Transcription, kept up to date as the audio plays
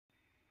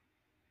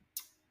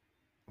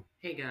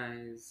Hey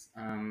guys,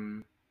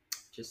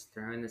 just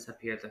throwing this up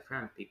here at the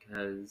front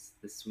because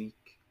this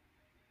week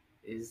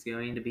is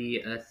going to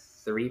be a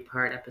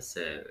three-part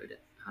episode.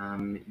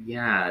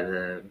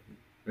 It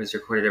was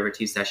recorded over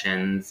two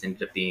sessions,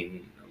 ended up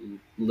being a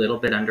little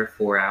bit under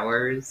 4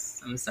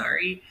 hours. I'm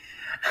sorry.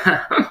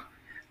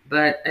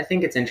 But I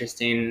think it's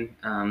interesting,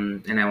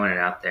 and I want it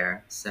out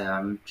there. So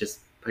I'm just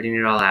putting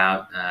it all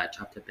out,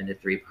 chopped up into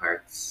three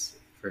parts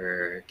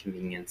for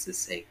convenience's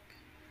sake.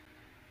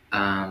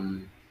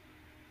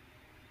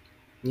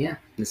 Yeah,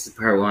 this is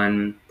part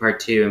one. Part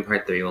two and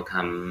part three will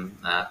come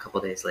a couple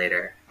days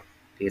later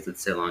because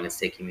it's so long. It's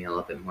taking me a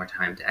little bit more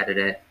time to edit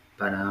it.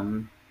 But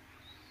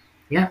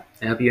yeah,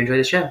 I hope you enjoy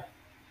the show.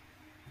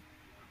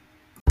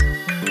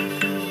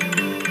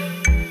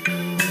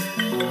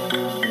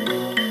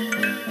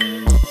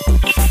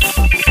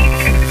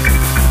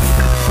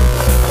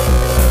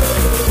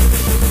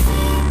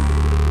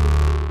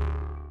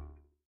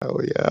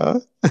 Oh yeah.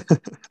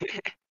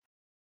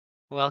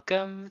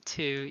 Welcome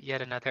to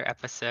yet another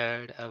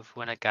episode of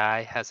When a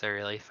Guy Has a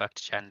Really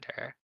Fucked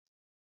Gender.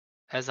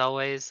 As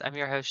always, I'm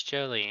your host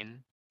Jolene,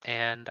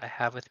 and I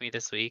have with me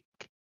this week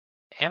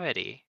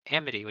Amity.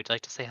 Amity, would you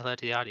like to say hello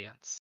to the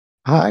audience?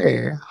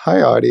 Hi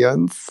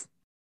audience.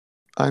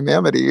 I'm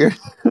Amity.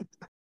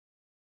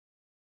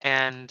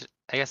 And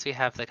I guess we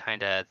have the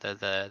kind of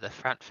the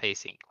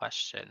front-facing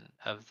question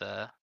of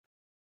the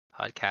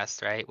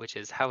podcast, right? Which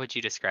is, how would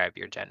you describe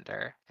your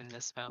gender in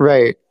this moment?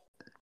 Right.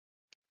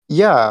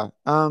 Yeah.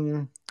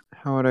 How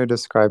would I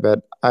describe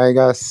it? I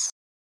guess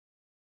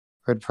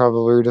I'd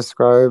probably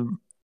describe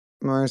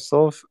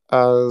myself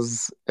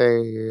as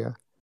a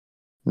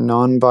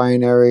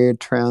non-binary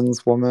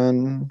trans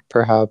woman,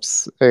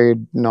 perhaps a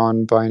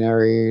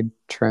non-binary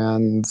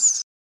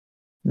trans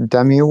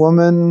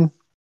demi-woman.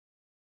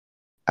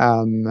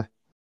 Yeah.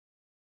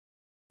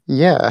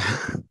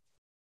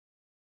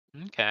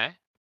 Okay.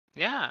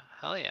 Yeah,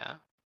 hell yeah.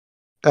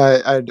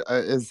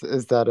 Is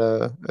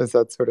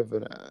that sort of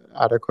an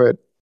adequate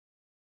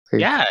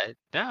like Yeah,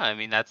 no, I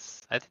mean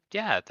that's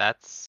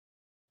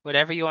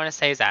whatever you want to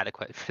say is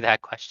adequate for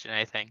that question,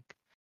 I think.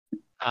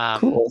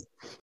 cool.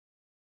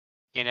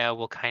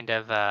 We'll kind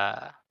of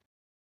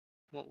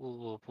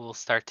we'll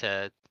start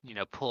to,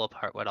 pull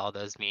apart what all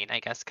those mean, I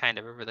guess, kind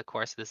of over the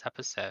course of this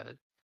episode.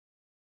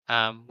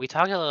 We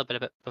talked a little bit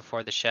about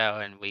before the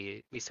show, and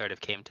we sort of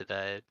came to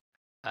the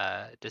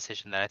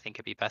decision that I think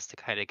it'd be best to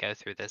kind of go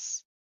through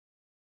this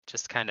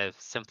just kind of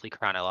simply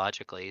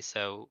chronologically.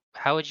 So,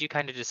 how would you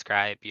kind of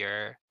describe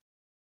your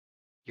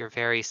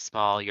very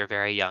small, your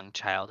very young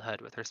childhood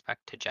with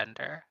respect to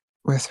gender?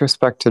 With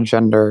respect to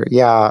gender,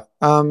 yeah.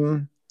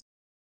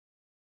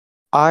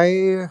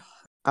 I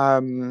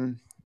how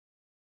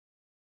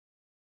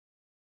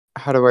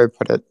do I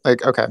put it?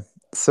 Like, okay.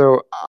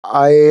 So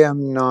I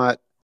am not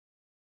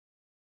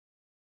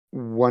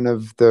one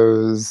of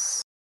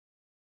those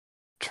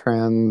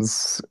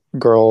trans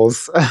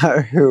girls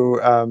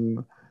who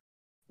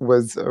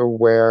was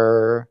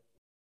aware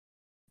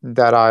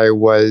that I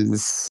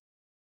was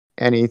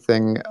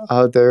anything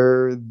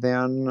other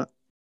than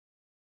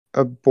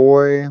a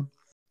boy,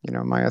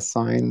 my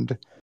assigned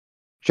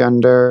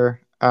gender.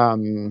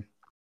 When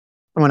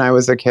I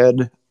was a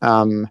kid,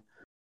 I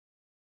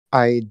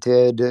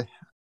did,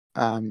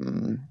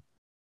 when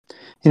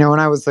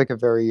I was like a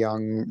very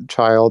young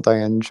child,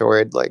 I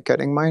enjoyed like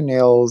getting my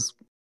nails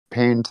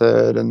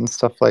painted and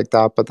stuff like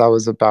that, but that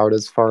was about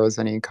as far as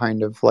any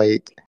kind of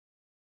like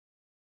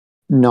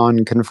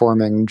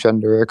non-conforming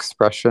gender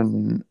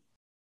expression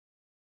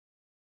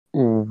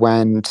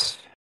went.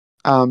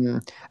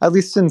 At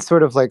least in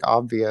sort of like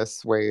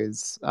obvious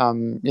ways.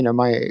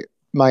 My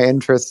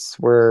interests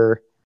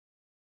were,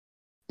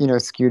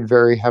 skewed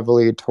very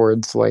heavily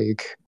towards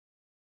like,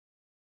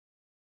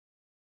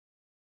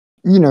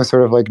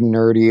 sort of like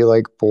nerdy,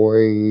 like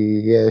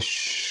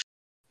boyish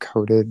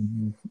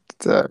coded.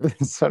 I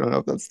don't know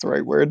if that's the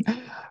right word.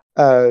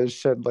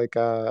 Shit, like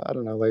I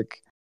don't know,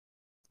 like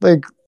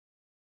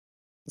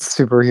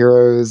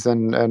superheroes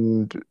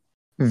and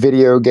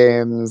video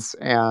games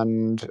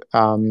and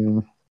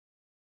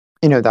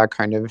that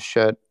kind of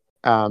shit.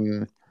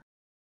 And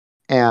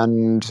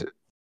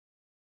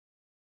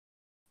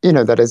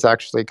that is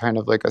actually kind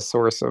of like a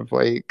source of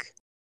like,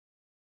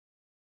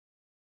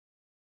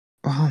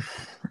 well,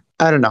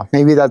 I don't know.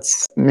 Maybe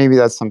that's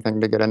something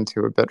to get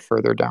into a bit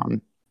further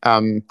down.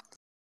 But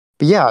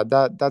yeah,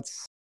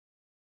 that's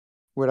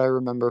what I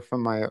remember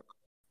from my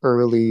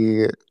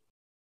early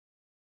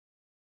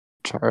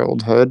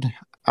childhood.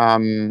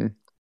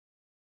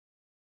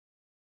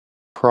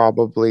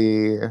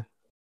 Probably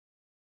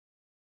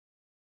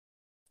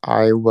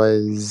I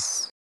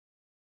was,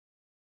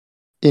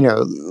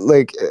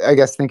 like I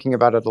guess thinking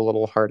about it a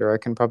little harder, I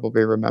can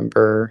probably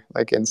remember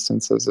like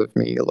instances of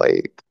me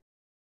like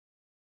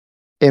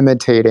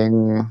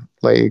imitating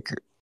like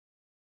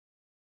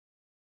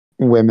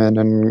women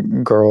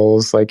and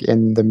girls like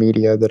in the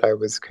media that I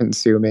was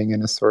consuming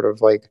in a sort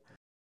of like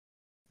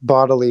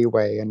bodily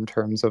way in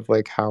terms of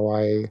like how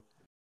I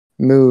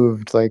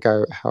moved, like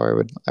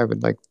how I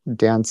would like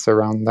dance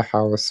around the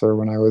house, or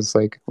when I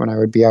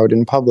would be out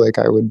in public,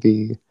 I would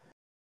be,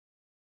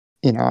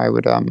 I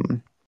would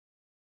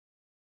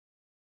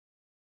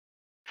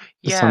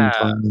Yeah.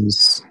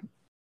 sometimes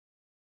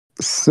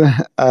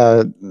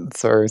uh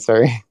sorry.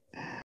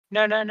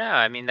 No.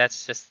 I mean, that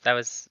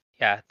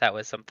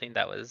was something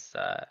that was,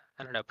 I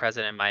don't know,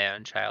 present in my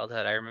own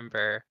childhood. I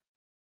remember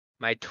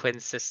my twin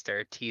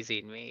sister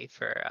teasing me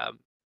for,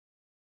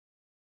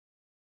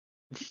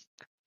 it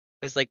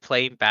was like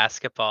playing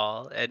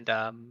basketball and,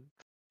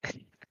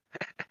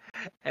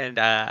 and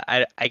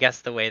I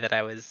guess the way that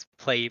I was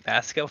playing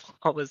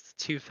basketball was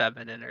too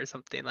feminine or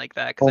something like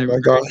that because Oh I my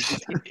remember her gosh.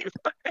 teasing me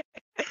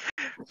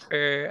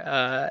for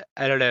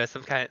I don't know,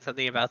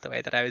 something about the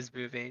way that I was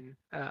moving.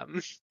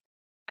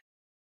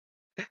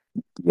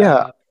 Yeah.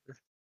 Uh,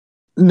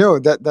 No,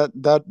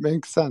 that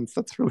makes sense.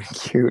 That's really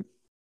cute.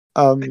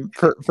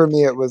 For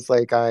me it was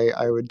like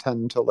I would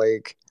tend to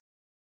like,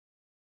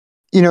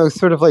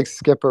 sort of like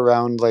skip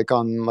around like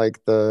on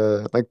like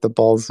the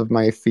balls of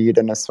my feet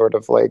in a sort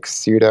of like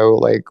pseudo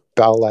like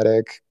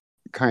balletic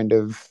kind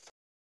of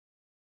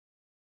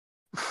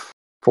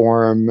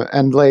form.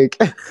 And like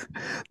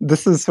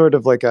this is sort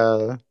of like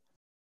a,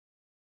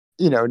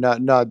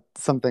 not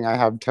something I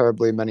have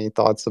terribly many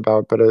thoughts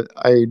about, but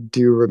I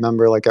do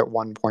remember like at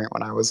one point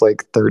when I was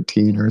like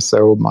 13 or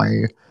so,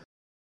 my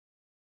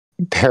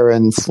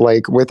parents,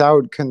 like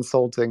without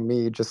consulting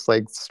me, just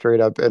like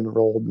straight up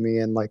enrolled me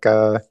in like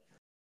a,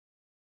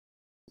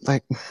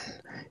 like,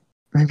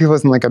 maybe it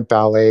wasn't like a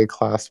ballet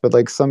class, but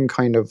like some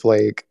kind of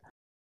like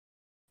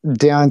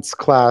dance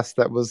class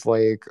that was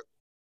like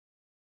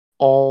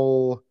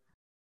all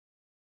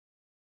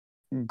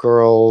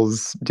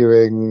girls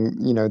doing,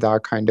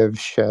 that kind of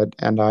shit.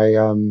 And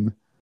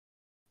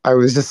I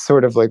was just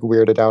sort of like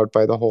weirded out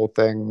by the whole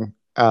thing.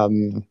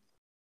 And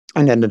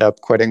ended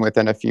up quitting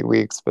within a few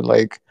weeks, but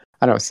like,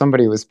 I don't know,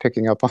 somebody was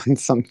picking up on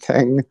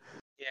something.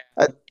 yeah.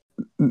 Uh,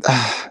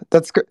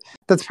 that's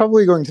that's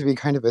probably going to be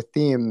kind of a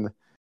theme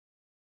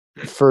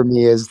for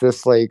me, is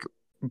this like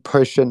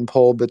push and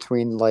pull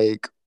between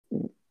like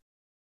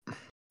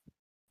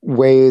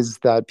ways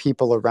that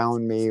people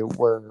around me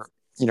were,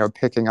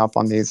 picking up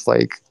on these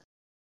like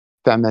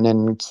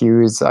feminine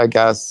cues, I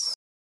guess,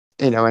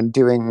 and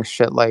doing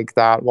shit like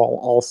that while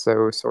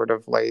also sort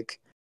of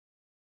like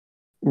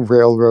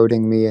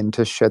railroading me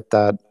into shit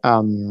that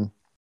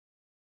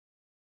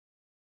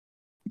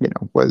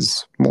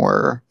was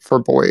more for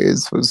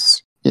boys,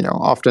 was,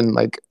 often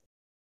like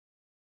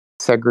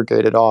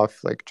segregated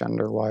off like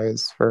gender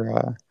wise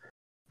for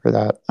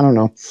that. I don't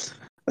know.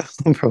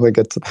 I'll probably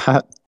get to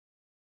that.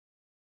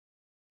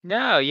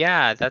 No,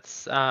 yeah,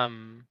 that's I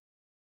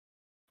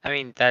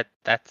mean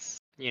that's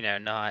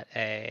not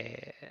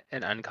a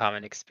an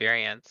uncommon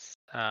experience.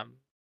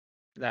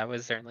 That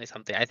was certainly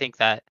something. I think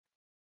that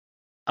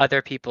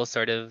other people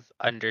sort of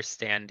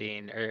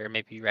understanding or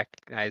maybe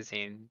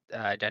recognizing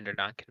gender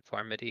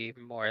nonconformity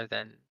more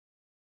than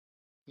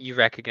you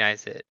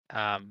recognize it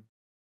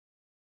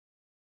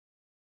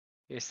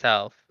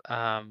yourself.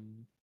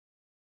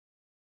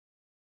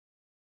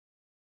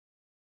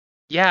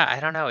 Yeah, I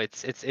don't know.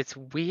 It's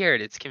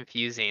weird. It's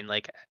confusing.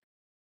 Like,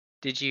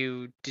 did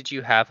you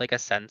have like a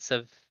sense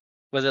of,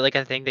 was it like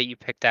a thing that you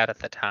picked out at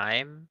the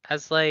time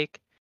as like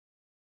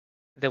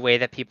the way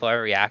that people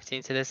are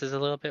reacting to this is a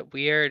little bit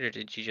weird, or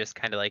did you just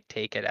kind of like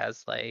take it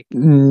as like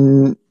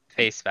Mm,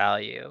 face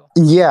value?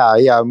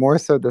 yeah, more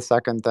so the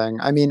second thing.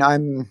 I mean,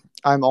 I'm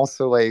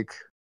also like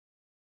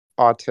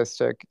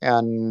autistic,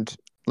 and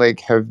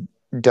like have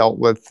dealt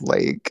with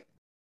like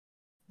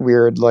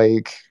weird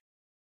like,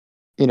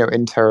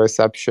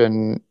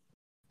 interoception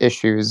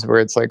issues, where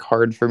it's like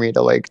hard for me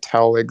to like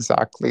tell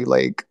exactly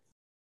like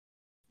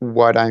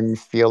what I'm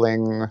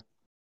feeling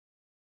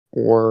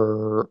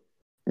or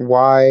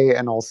why,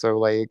 and also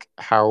like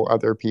how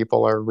other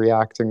people are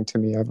reacting to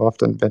me. I've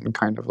often been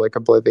kind of like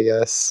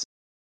oblivious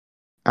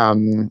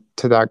to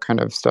that kind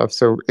of stuff.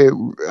 So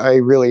I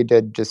really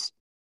did just,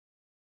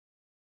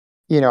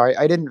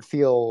 I didn't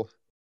feel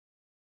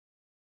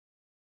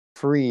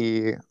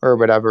free or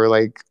whatever.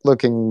 Like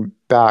looking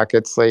back,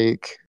 it's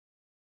like,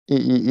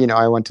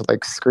 I want to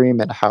like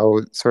scream at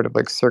how sort of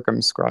like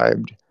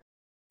circumscribed,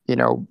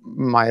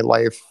 my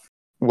life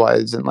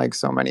was in like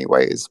so many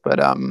ways. But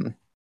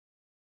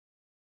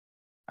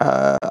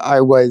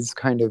I was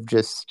kind of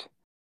just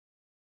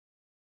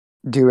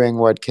doing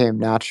what came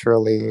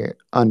naturally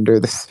under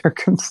the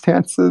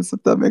circumstances,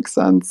 if that makes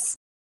sense.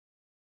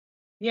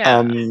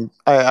 Yeah.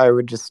 I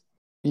would just,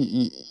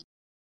 you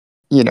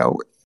know,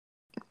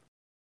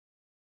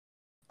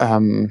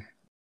 um,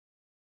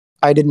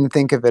 I didn't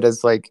think of it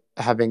as like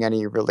having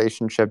any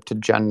relationship to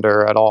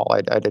gender at all.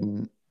 I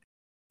didn't,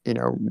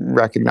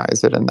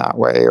 recognize it in that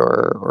way,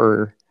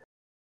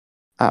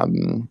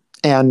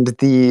 and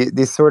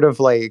the sort of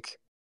like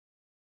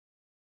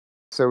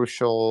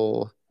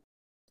social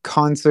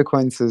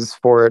consequences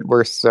for it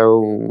were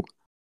so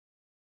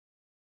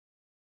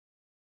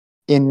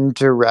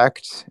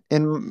indirect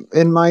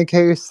in my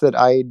case that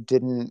I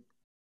didn't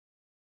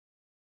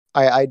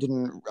I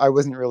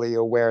wasn't really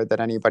aware that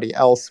anybody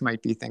else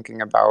might be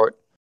thinking about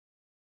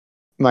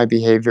my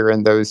behavior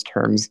in those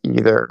terms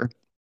either.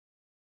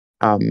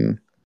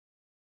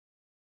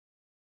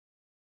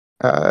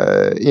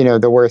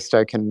 The worst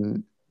I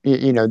can,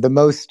 the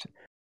most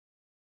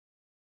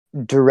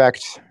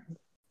direct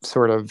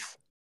sort of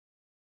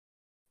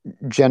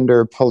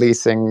gender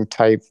policing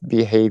type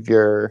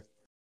behavior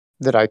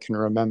that I can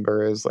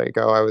remember is like,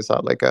 oh, I was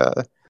at like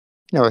a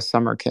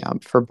summer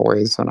camp for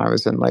boys when I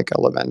was in like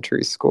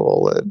elementary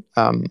school.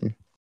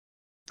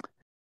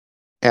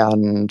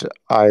 And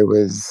I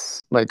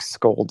was like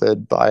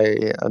scolded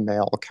by a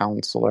male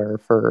counselor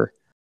for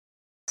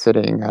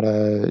sitting at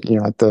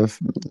at the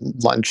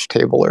lunch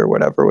table or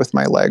whatever with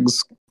my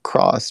legs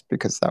crossed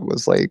because that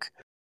was like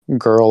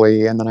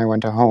girly. And then I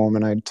went to home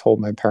and I told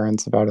my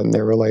parents about it and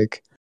they were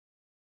like,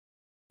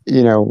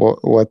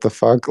 what the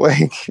fuck?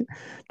 Like,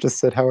 just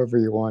sit however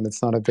you want.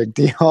 It's not a big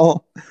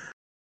deal.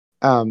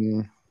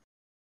 Um,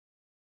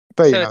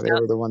 but So it's they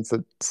not were the ones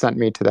that sent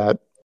me to that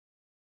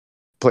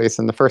place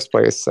in the first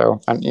place. So,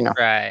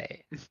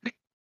 right.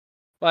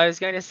 Well, I was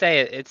going to say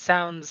it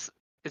sounds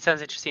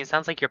interesting. It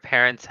sounds like your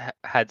parents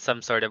had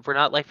some sort of we're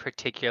not like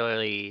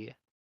particularly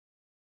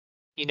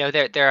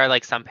there are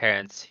like some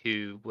parents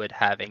who would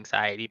have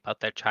anxiety about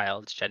their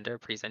child's gender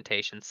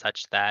presentation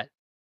such that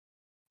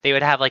they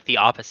would have like the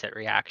opposite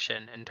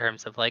reaction in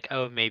terms of like,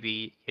 oh,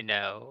 maybe,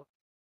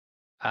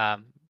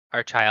 um,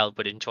 our child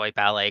would enjoy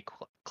ballet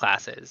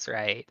classes,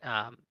 right?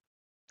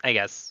 I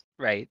guess,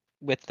 right,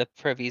 with the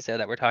proviso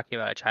that we're talking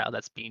about a child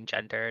that's being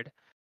gendered.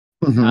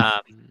 mhm.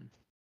 Um,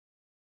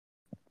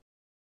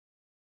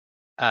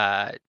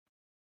 uh,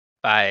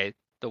 by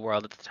the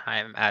world at the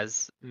time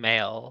as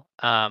male.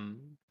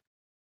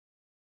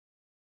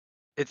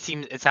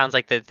 It sounds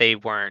like that they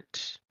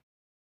weren't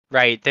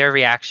right. Their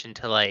reaction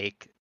to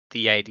like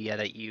the idea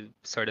that you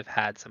sort of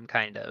had some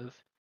kind of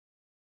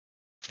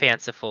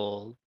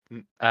fanciful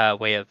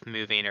way of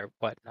moving or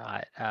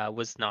whatnot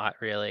was not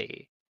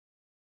really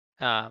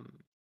um,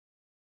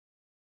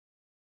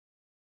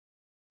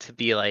 to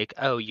be like,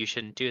 oh, you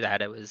shouldn't do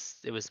that. It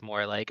was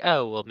more like,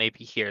 oh, well,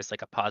 maybe here's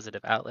like a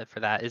positive outlet for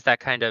that. Is that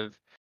kind of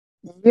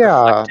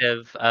Yeah,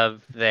 reflective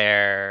of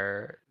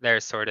their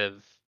sort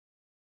of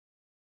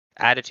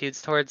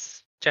attitudes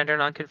towards gender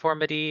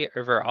nonconformity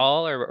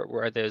overall, or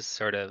were those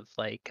sort of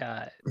like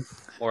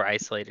more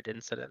isolated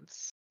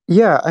incidents?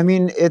 yeah. I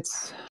mean,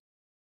 it's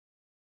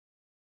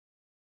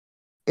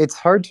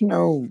hard to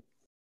know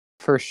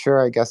for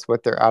sure, I guess,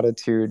 what their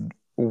attitude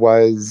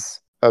was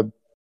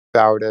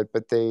about it,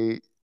 but they,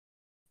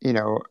 you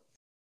know,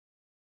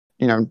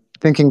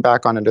 thinking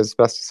back on it as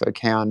best as I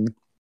can,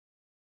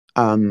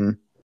 um,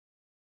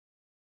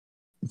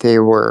 they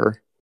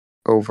were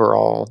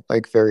overall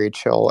like very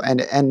chill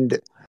and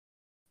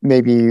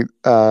maybe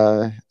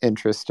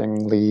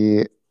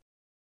interestingly,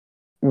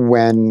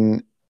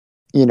 when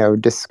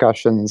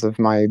discussions of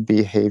my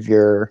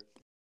behavior,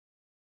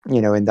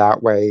 in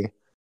that way,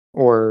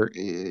 or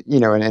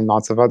and in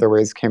lots of other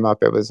ways came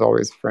up, it was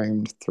always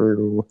framed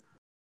through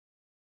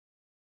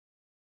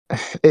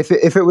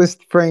if it was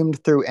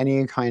framed through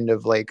any kind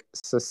of like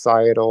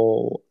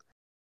societal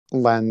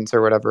lens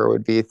or whatever, it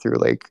would be through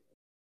like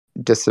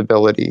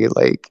disability,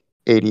 like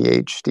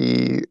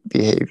ADHD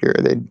behavior.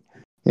 They'd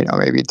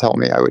maybe tell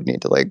me I would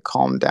need to like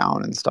calm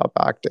down and stop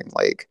acting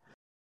like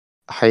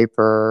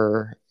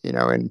hyper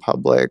in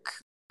public.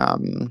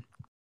 um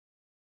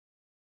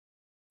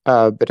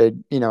but I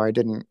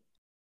didn't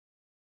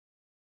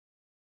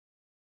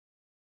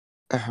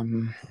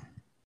um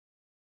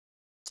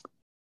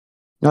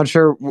not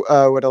sure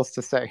what else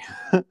to say.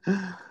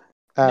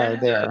 No, no,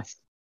 There.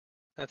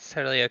 that's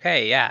totally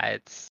okay. Yeah,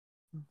 it's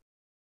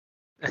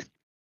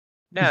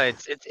no,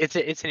 it's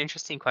an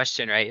interesting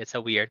question, right? It's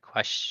a weird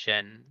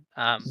question.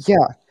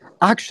 Yeah,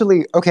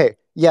 actually, okay,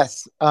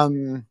 yes.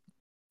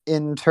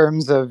 In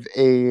terms of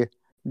a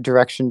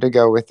direction to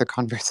go with the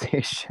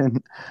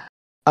conversation,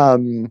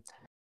 um,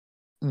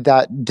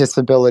 that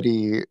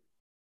disability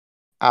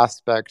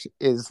aspect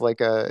is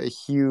like a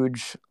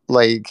huge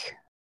like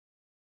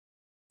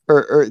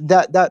or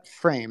that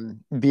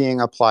frame being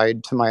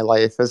applied to my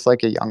life as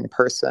like a young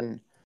person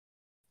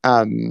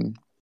um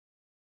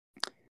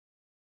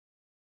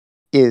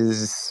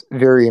is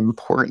very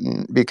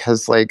important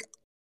because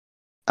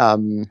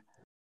um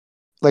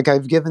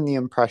I've given the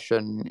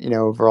impression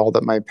overall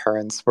that my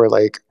parents were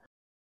like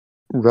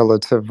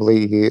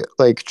relatively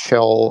like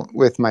chill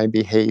with my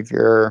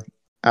behavior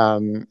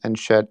and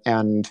shit.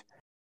 And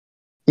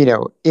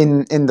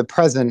in the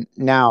present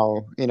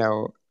now,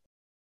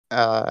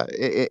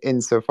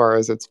 insofar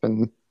as it's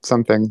been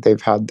something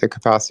they've had the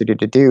capacity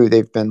to do,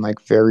 they've been like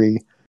very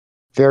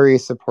very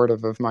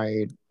supportive of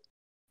my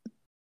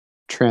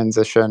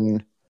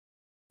transition,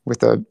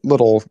 with a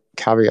little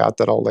caveat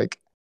that I'll like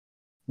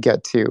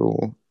get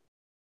to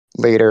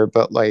later.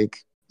 But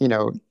like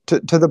to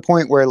the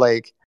point where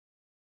like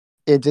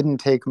it didn't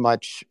take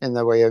much in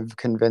the way of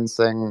convince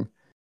them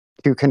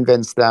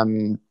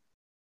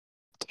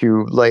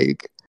to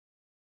like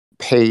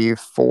pay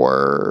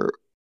for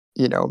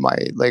my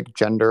like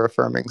gender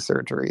affirming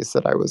surgeries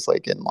that I was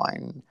like in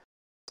line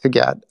to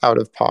get out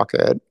of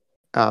pocket.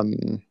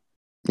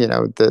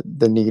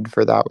 The need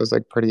for that was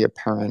like pretty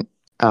apparent.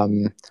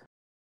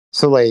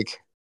 So like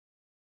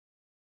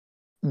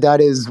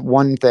that is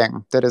one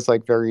thing that is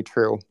like very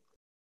true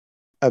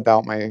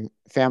about my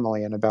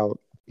family and about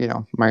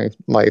my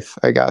life,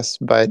 I guess.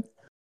 But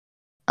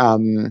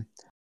I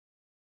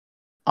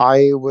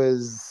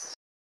was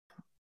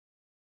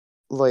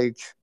like,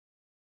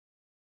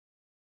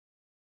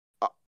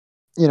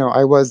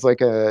 I was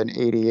like an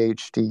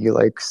ADHD,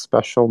 like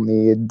special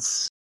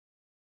needs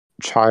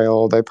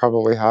child. I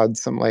probably had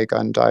some like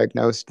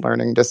undiagnosed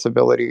learning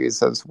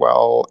disabilities as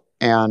well.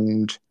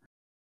 And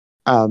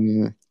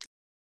um,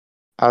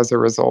 as a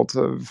result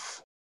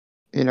of,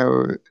 you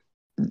know,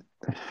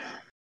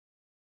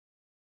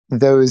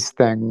 those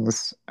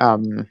things,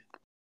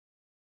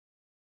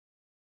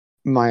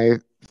 my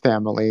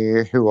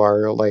family, who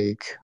are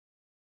like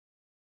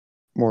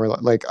more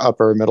like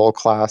upper middle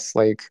class,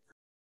 like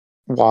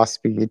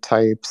waspy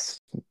types,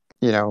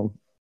 you know,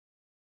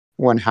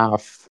 one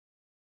half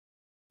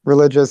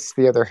religious,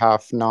 the other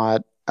half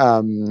not,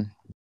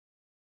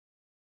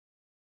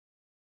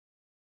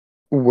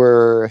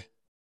 were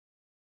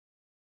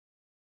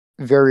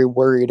very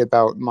worried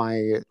about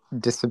my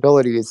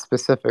disabilities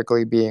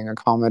specifically being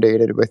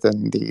accommodated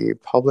within the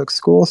public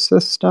school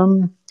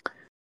system.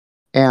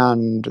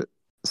 And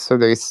so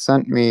they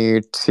sent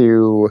me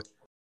to,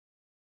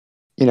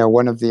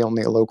 one of the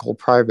only local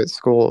private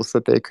schools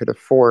that they could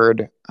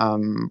afford,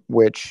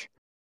 which,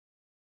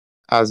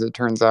 as it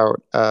turns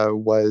out,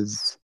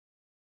 was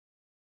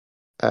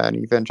an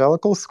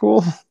evangelical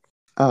school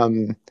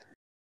um,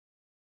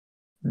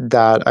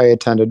 that I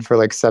attended for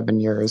like 7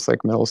 years,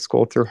 like middle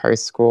school through high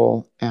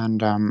school.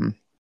 And,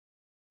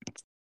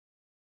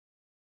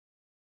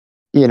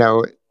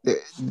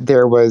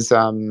 there was,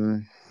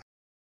 and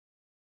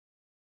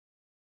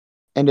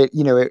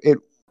it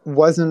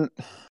wasn't,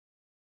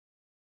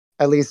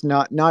 at least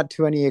not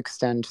to any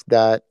extent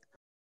that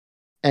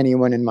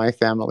anyone in my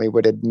family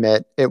would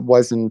admit, it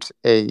wasn't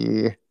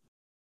a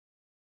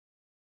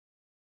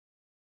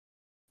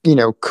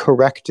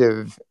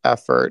corrective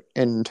effort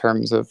in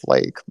terms of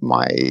like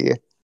my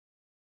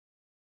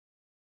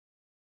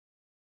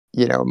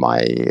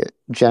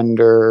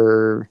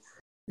gender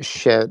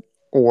shit,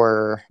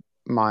 or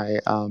my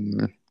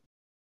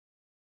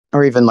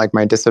or even like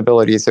my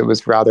disabilities. It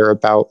was rather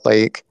about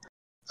like,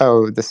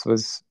 oh, this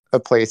was a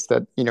place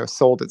that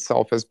sold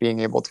itself as being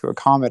able to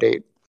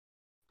accommodate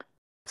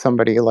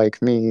somebody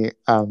like me,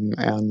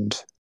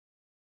 and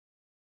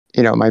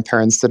my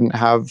parents didn't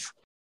have,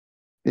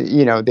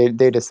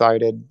 they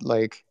decided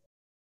like,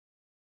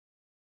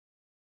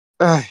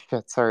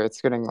 shit, sorry,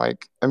 it's getting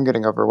like, I'm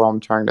getting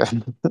overwhelmed trying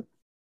to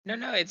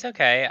No, it's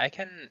okay. I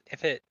can,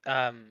 if it,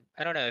 I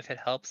don't know if it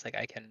helps, like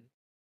I can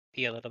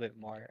be a little bit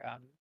more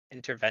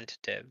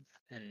interventative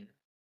and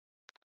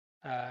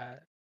uh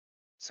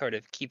sort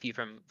of keep you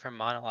from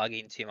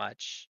monologuing too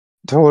much.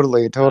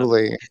 totally, Um,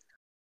 totally.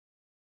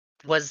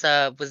 was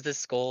this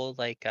school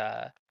like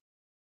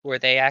were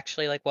they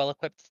actually like well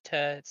equipped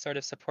to sort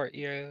of support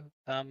you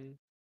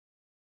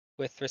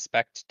with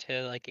respect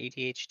to like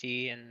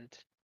ADHD and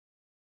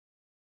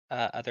uh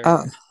uh,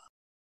 other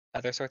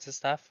other sorts of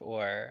stuff,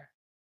 or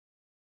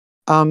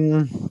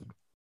um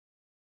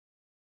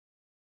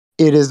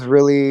it is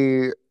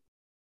really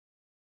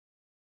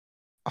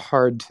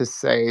hard to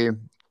say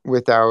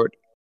without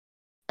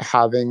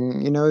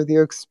having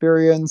the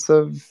experience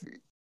of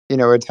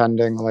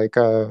attending like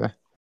a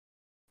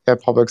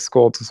public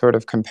school to sort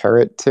of compare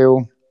it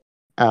to.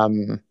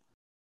 um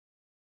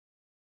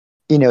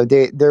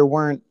there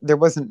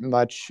wasn't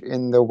much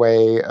in the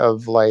way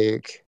of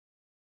like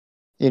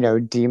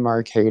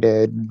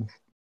demarcated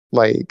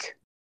like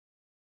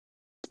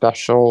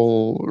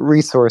special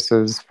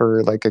resources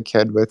for like a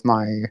kid with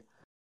my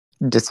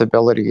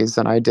disabilities,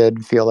 and I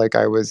did feel like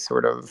I was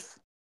sort of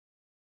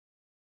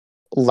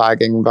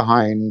lagging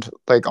behind,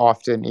 like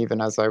often,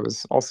 even as I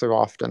was also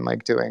often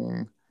like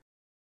doing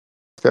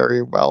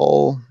very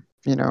well,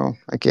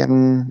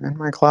 again in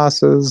my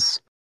classes.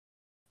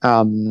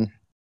 um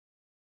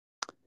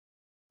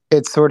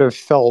it sort of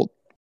felt,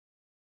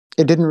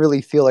 it didn't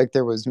really feel like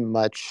there was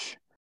much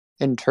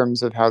in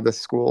terms of how the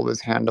school was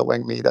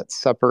handling me that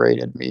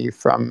separated me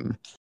from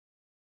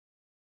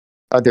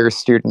other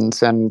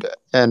students. And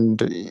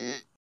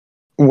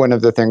one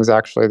of the things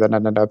actually that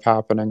ended up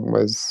happening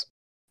was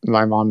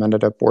my mom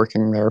ended up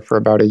working there for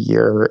about a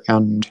year,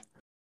 and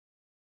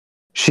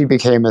she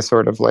became a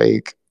sort of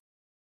like,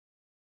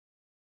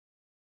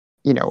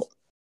 you know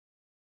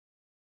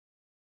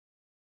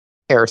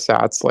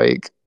airsats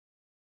like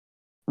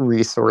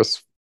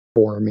resource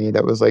for me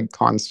that was like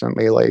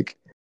constantly like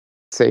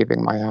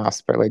saving my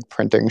ass by like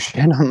printing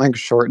shit on like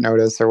short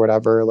notice or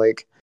whatever,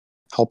 like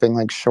helping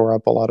like shore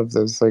up a lot of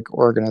those like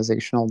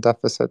organizational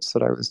deficits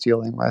that I was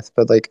dealing with.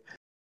 But like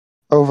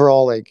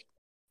overall, like,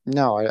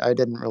 no, I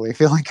didn't really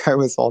feel like I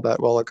was all that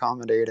well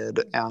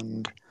accommodated.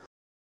 And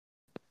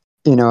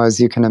as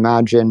you can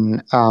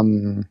imagine,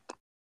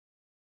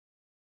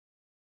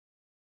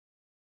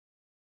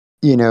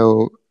 you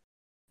know,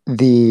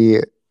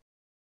 the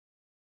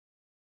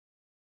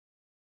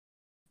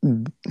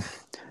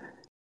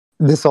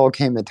this all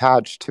came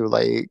attached to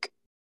like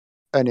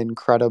an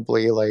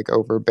incredibly like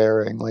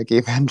overbearing like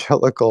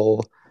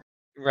evangelical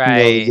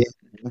milieu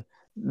Right.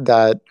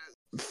 that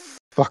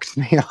fucked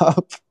me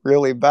up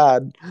really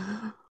bad.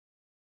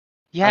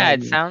 Yeah,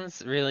 it Um,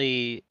 sounds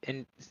really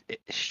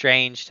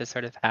strange to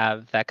sort of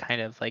have that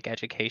kind of like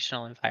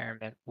educational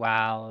environment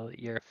while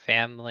your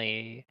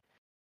family,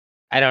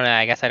 I don't know,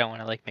 I guess I don't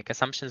want to like make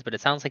assumptions, but it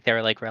sounds like they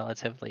were like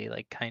relatively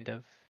like kind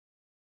of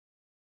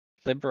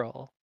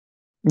liberal.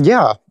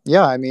 yeah,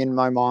 yeah. I mean,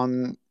 my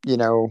mom,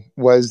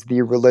 was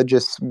the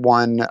religious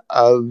one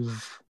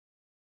of,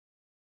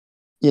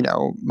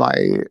 my,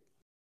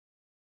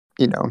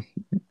 you know,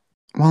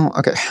 well,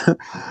 okay.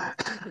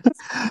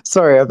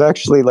 Sorry, I've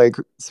actually like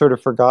sort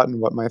of forgotten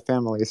what my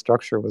family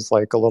structure was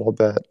like a little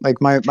bit.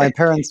 Like my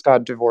parents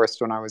got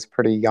divorced when I was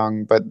pretty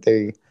young, but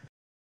they,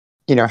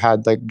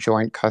 had like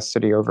joint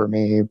custody over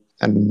me.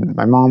 And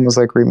my mom was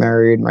like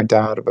remarried. My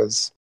dad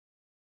was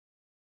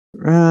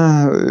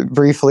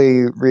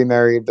briefly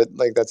remarried, but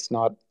like that's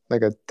not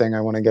like a thing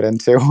I want to get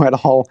into at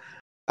all.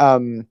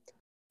 Um,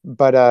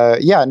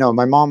 but yeah, no,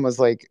 my mom was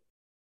like,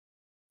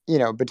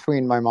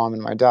 between my mom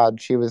and my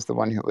dad, she was the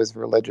one who was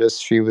religious.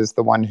 She was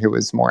the one who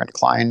was more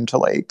inclined to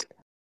like,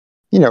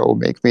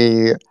 make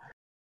me,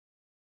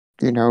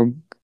 you know,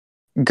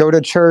 go to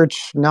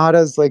church, not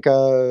as like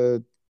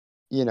a,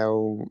 you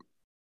know,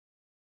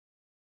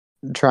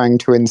 trying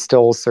to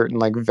instill certain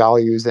like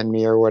values in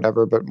me or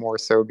whatever, but more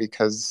so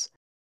because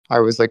I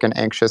was like an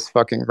anxious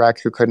fucking wreck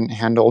who couldn't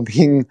handle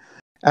being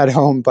at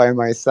home by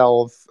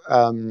myself,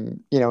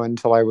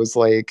 until I was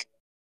like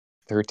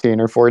 13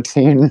 or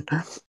 14.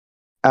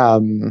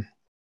 Um,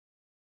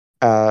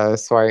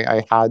 so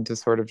I had to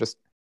sort of just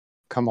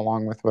come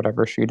along with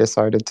whatever she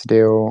decided to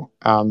do.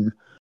 But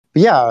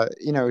yeah,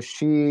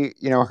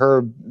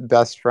 her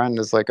best friend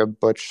is like a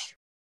butch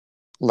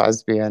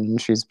lesbian,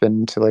 and she's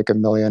been to like a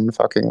million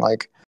fucking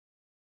like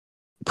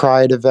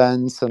pride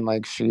events, and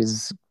like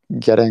she's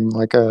getting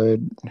like I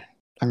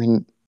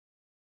mean,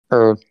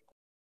 or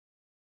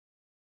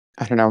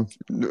I don't know.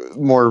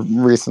 More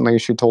recently,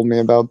 she told me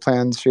about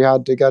plans she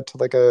had to get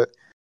like a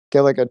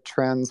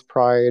trans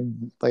pride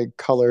like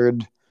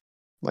colored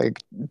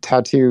like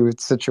tattoo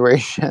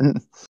situation.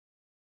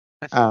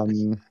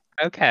 Um,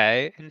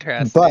 Okay, but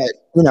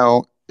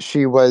interesting.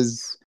 she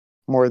was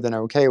more than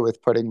okay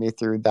with putting me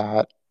through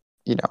that,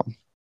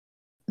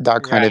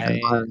 that kind of Right.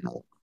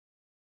 environment.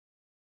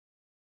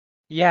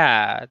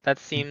 Yeah, that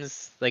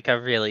seems like a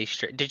really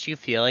did you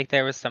feel like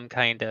there was some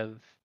kind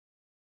of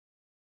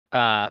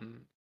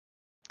um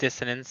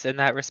dissonance in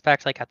that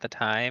respect, like at the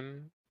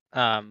time?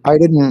 I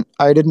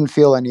didn't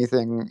feel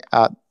anything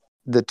at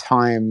the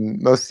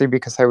time, mostly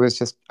because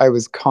I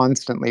was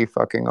constantly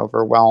fucking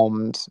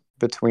overwhelmed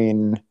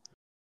between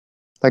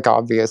like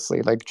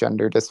obviously like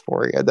gender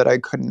dysphoria that I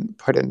couldn't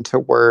put into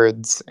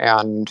words,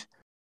 and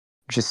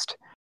just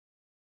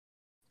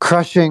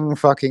crushing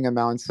fucking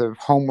amounts of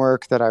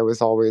homework that I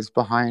was always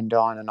behind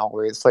on, and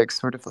always like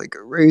sort of like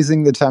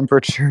raising the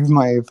temperature of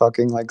my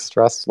fucking like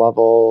stress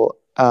level.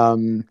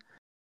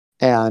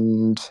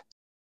 And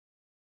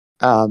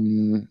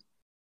um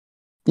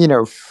you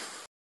know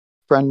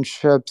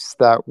friendships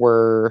that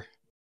were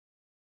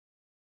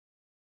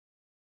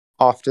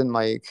often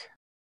like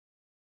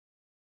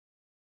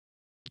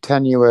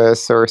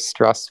tenuous or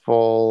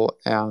stressful,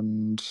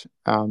 and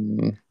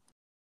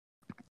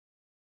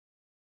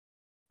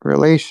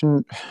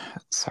relation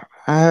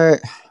sorry,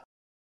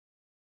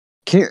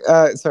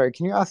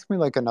 can you ask me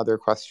like another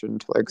question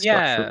to like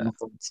structure Yeah, my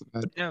thoughts a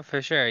bit? no,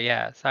 for sure.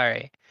 Yeah,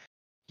 sorry.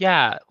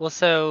 Yeah, well,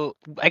 so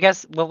I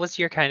guess what was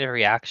your kind of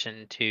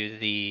reaction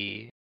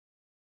to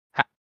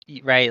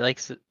right? Like,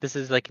 so this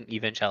is like an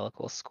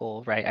evangelical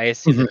school, right? I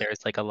assume that Mhm.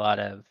 there's like a lot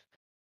of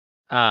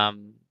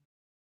um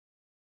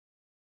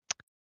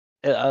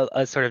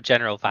a sort of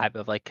general vibe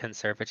of like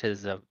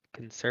conservatism.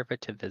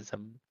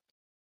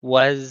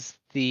 Was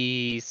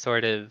the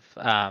sort of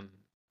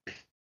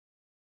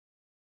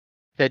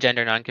the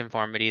gender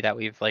nonconformity that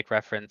we've like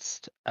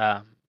referenced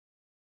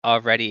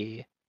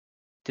already,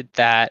 did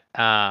that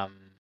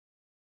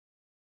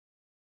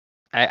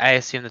I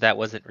assume that that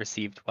wasn't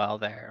received well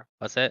there,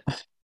 was it?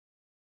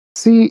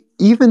 See,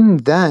 even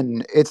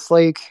then, it's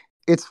like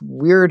it's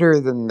weirder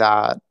than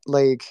that.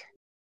 Like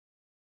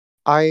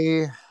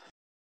I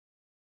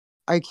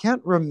I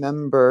can't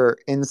remember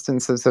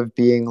instances of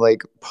being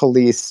like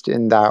policed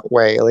in that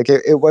way. Like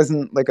it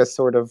wasn't like a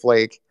sort of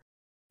like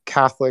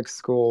Catholic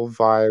school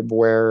vibe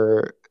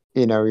where,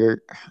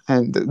 you're,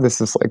 and this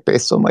is like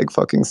based on like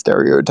fucking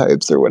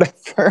stereotypes or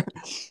whatever.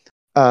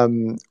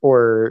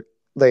 Or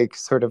like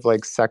sort of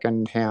like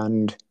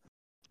secondhand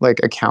like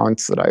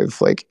accounts that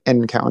I've like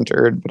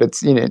encountered, but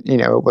it's,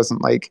 it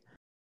wasn't like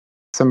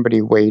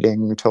somebody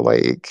waiting to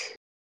like,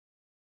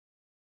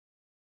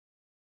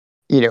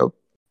 you know,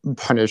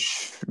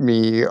 punish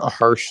me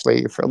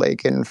harshly for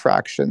like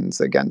infractions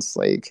against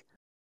like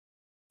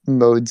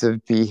modes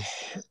of be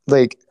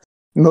like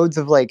modes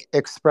of like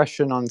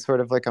expression on sort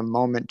of like a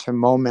moment to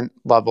moment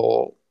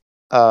level,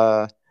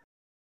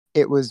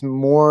 it was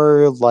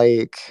more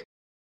like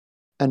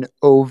an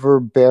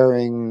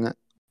overbearing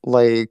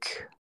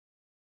like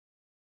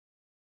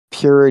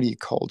purity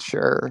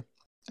culture,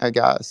 I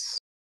guess,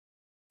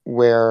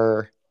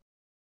 where,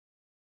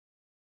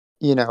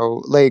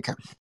 like,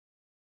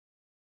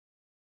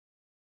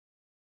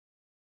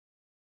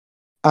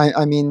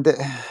 I mean,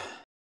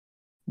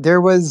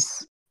 there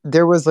was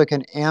like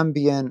an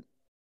ambient.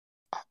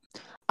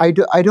 I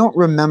don't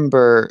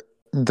remember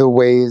the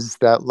ways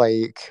that,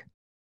 like,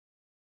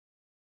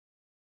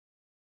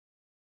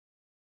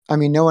 I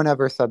mean, no one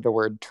ever said the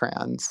word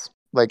trans,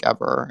 like,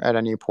 ever at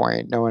any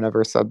point. No one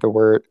ever said the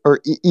word,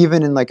 or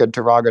even in like a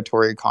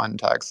derogatory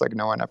context, like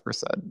no one ever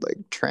said like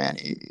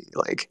tranny,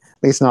 like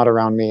at least not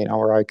around me,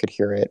 where I could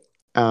hear it.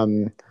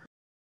 Um,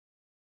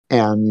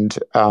 and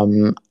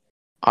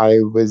I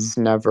was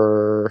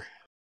never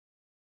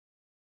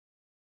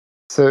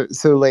so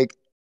like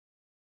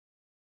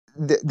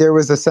there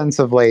was a sense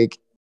of like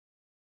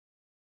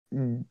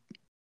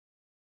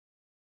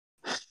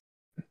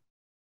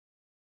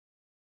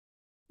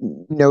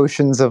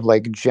notions of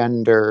like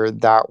gender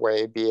that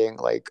way being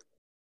like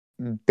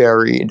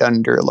buried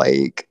under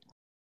like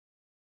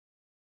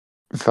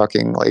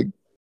fucking like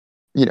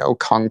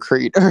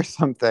concrete or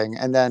something.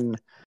 And then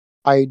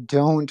I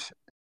don't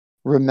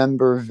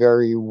remember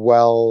very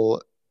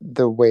well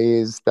the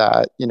ways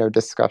that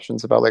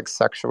discussions about like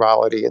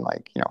sexuality and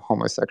like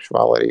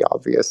homosexuality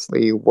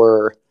obviously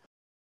were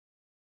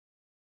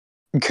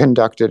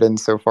conducted,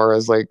 insofar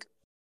as like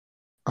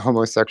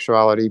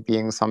homosexuality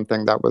being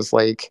something that was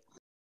like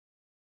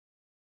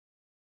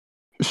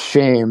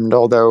shamed,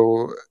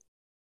 although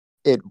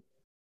it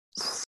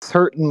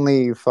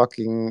certainly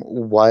fucking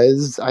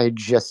was. I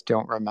just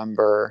don't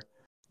remember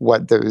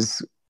what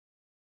those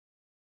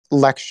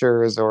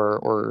lectures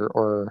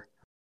or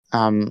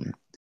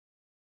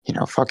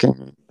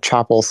fucking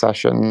chapel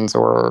sessions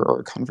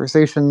or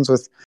conversations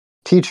with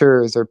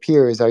teachers or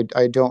peers.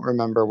 I don't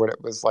remember what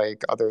it was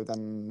like, other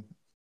than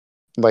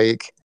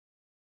like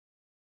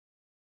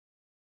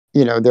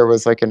there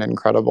was like an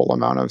incredible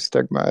amount of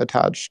stigma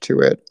attached to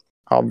it,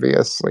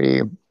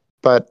 obviously.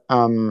 But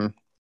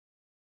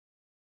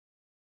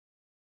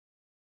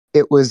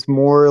it was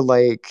more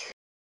like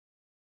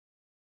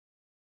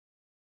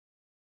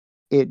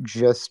it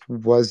just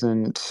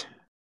wasn't,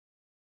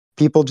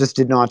 people just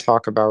did not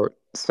talk about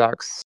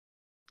sex,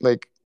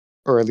 like,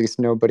 or at least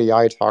nobody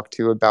I talked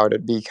to about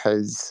it,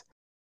 because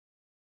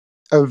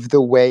of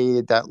the way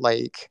that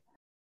like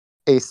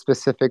a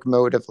specific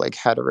mode of like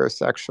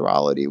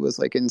heterosexuality was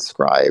like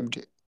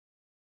inscribed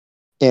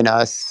in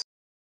us.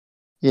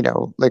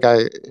 Like,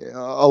 a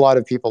lot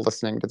of people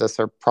listening to this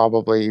are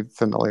probably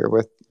familiar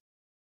with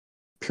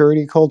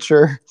purity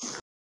culture.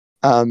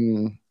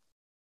 um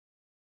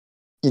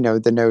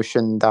the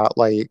notion that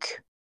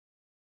like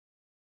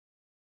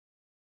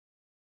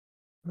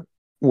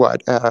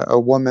what a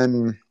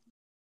woman,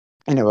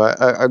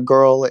 a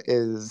girl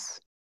is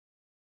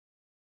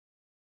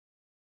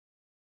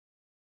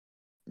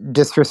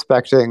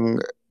disrespecting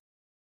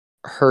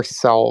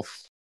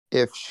herself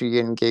if she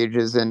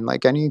engages in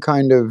like any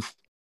kind of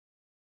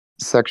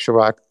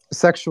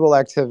sexual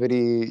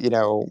activity,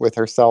 with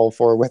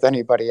herself or with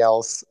anybody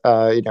else,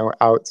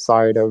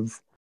 outside of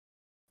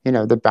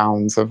the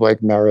bounds of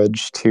like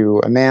marriage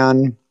to a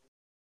man.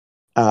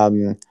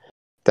 That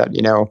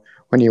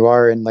when you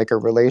are in like a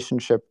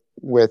relationship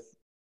with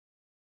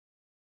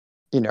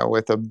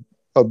with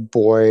a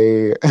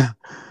boy,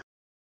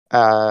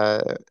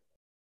 uh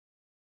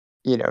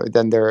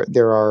then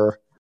there are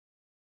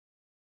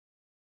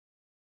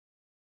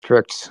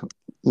strict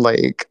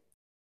like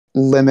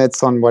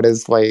limits on what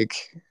is like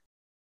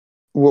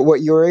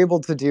what you're able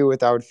to do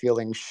without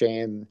feeling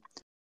shame,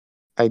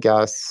 I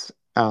guess.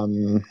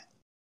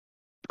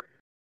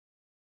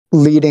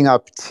 Leading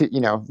up to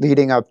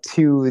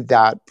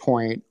that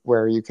point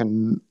where you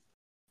can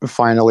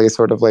finally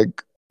sort of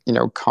like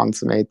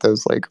consummate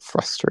those like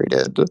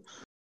frustrated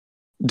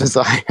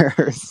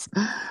desires,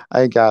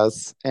 I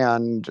guess.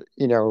 And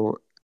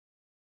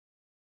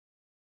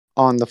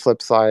on the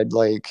flip side,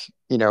 like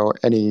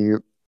any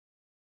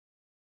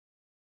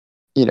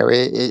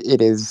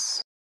it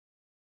is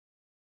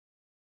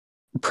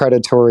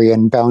predatory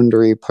and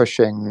boundary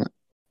pushing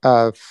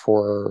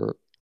for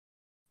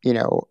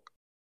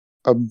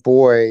a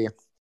boy,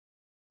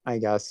 I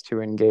guess, to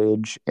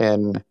engage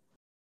in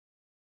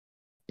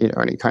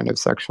any kind of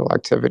sexual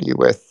activity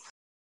with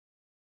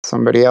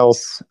somebody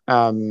else,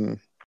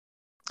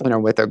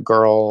 with a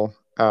girl,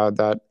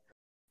 that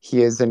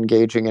he is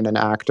engaging in an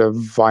act of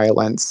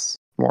violence,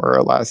 more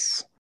or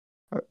less.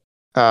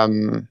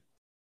 And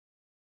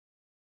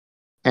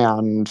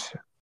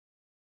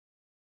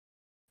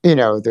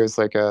there's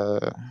like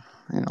a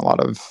lot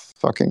of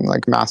fucking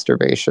like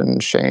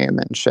masturbation shame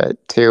and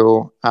shit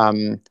too.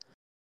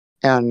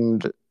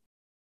 And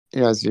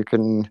as you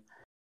can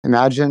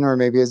imagine, or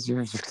maybe as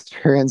you've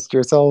experienced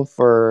yourself,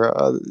 or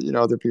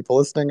other people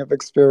listening have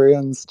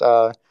experienced,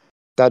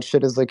 that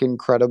shit is like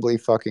incredibly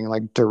fucking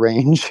like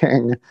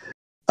deranging.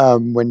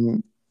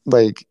 When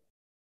like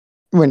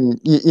when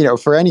you know,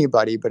 for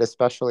anybody, but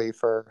especially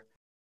for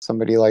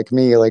somebody like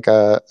me, like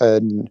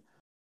an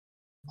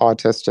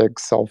autistic,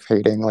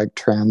 self-hating, like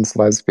trans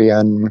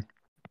lesbian,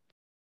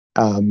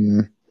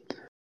 um,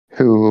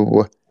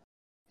 who,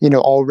 you know,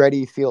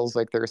 already feels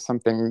like there's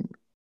something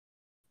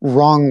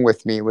wrong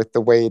with me, with the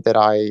way that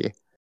I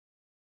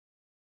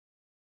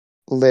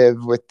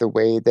live, with the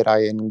way that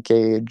I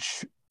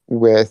engage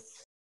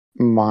with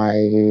my,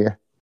 you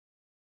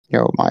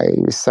know, my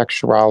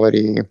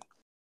sexuality,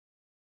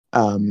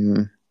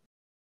 um,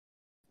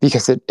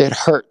 because it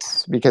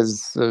hurts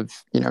because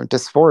of, you know,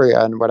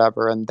 dysphoria and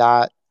whatever. And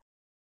that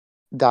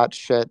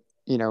shit,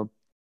 you know,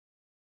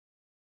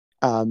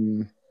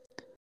 um,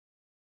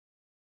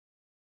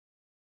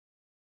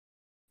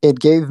 it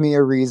gave me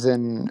a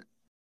reason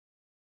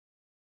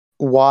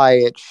why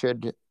it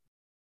should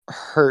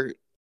hurt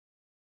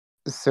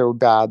so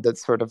bad, that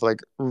sort of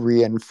like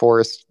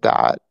reinforced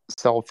that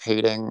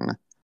self-hating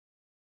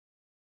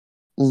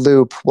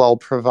loop while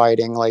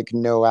providing like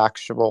no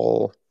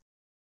actual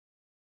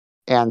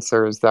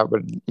answers that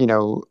would, you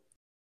know,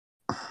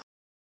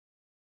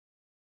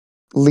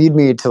 lead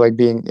me to like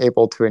being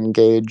able to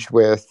engage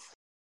with,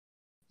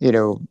 you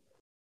know,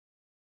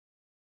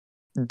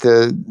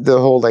 the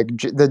whole like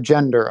the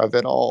gender of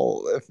it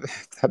all,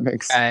 if that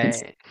makes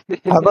sense. Right.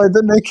 Have I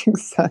been making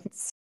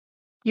sense?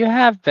 You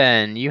have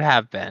been. You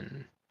have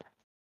been.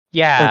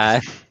 Yeah.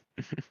 Okay,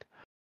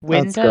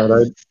 When that's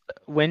good.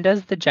 I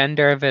does the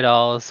gender of it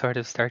all sort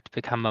of start to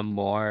become a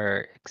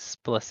more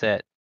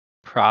explicit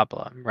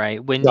problem,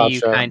 right?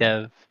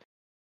 gotcha.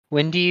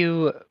 When do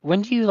you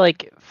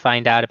like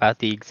find out about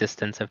the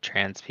existence of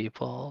trans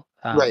people?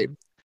 Right.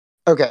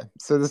 Okay,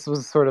 so this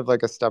was sort of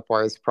like a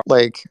stepwise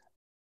like,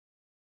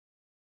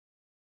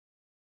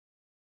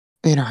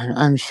 you know,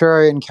 I'm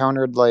sure I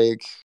encountered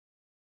like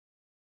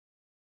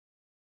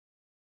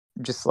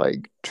just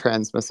like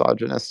trans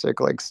misogynistic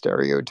like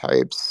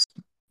stereotypes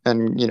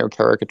and, you know,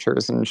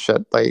 caricatures and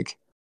shit, like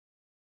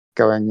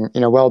going, you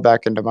know, well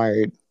back into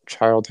my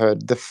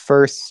childhood. The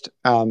first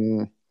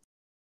you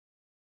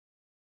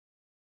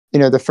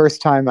know, the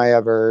first time I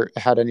ever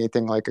had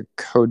anything like a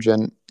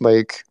cogent,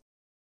 like,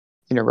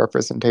 you know,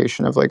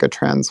 representation of like a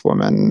trans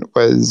woman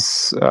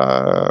was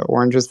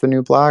Orange is the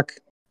New Black.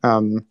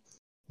 um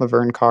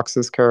Laverne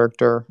Cox's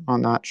character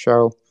on that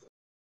show,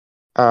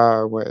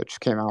 which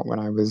came out when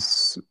I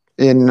was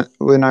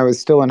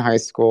still in high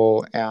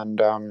school. And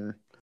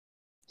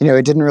you know,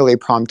 it didn't really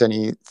prompt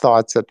any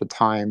thoughts at the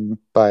time,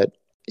 but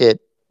it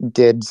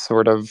did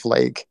sort of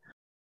like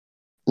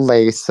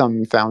lay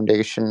some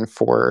foundation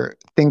for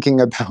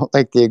thinking about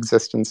like the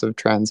existence of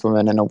trans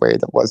women in a way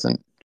that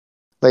wasn't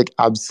like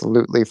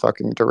absolutely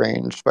fucking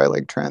deranged by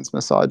like trans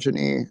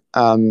misogyny.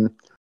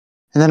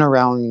 And then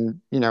around,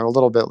 you know, a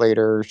little bit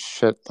later,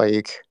 shit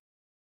like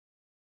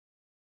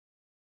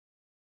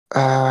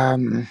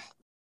um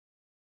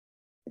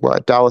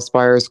what, Dallas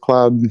Buyers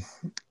Club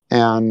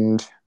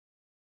and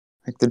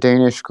like the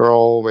Danish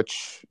Girl,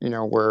 which, you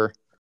know, were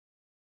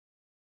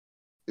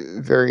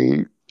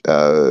very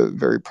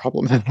very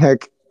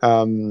problematic,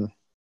 and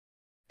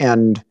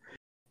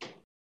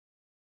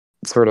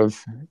sort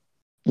of,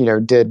 you know,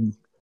 did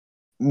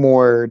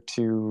more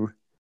to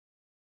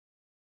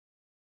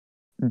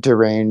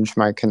derange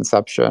my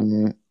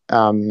conception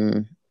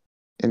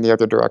in the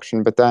other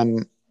direction. But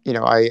then, you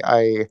know,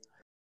 I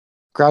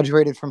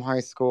graduated from high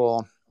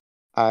school.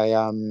 I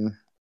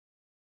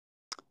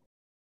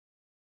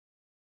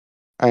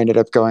ended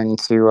up going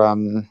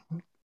to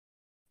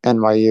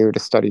NYU to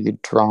study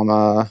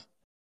drama.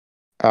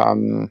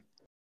 Um,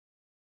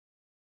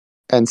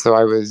 and so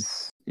I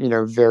was, you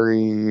know,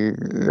 very,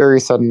 very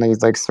suddenly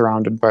like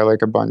surrounded by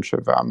like a bunch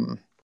of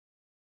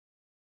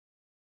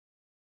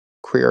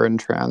queer and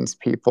trans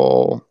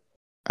people.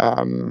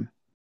 Um,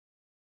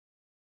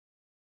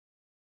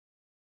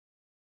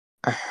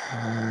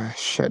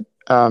 shit.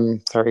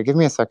 Sorry, give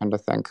me a second to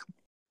think.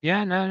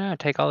 Yeah, no, no,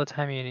 take all the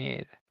time you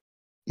need.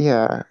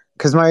 Yeah,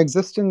 because my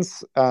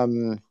existence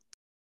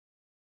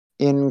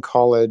in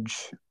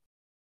college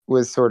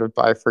was sort of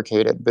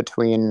bifurcated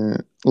between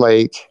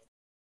like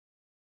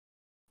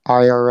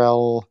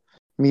IRL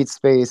meet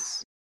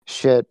space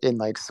shit in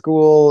like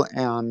school,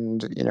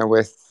 and, you know,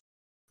 with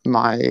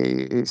my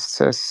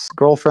cis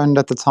girlfriend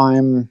at the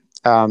time,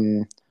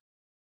 and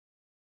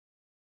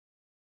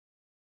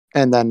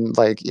then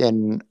like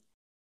in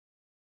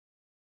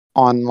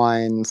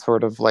online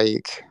sort of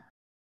like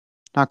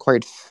not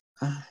quite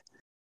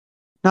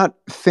not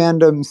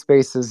fandom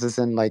spaces as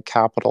in like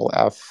capital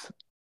F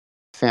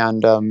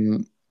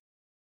fandom.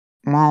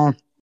 Well,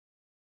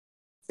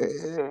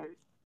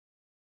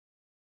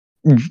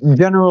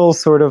 general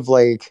sort of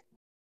like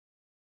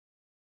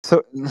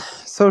so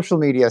social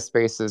media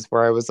spaces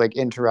where I was like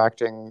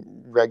interacting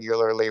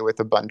regularly with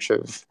a bunch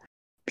of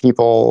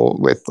people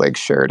with like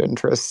shared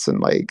interests and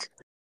like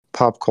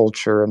pop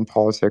culture and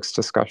politics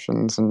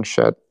discussions and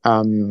shit.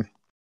 And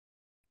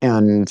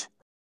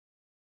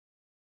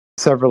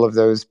several of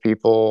those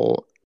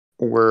people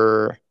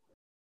were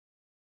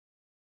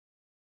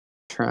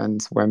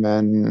trans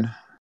women.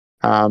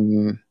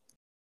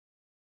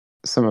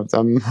 Some of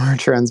them are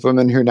trans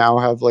women who now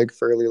have like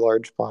fairly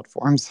large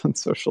platforms on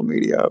social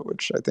media,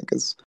 which I think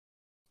is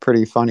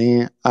pretty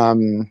funny.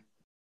 Uh,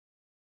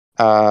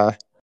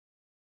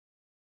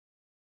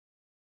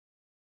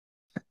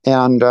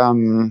 and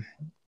can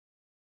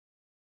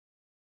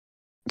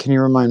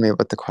you remind me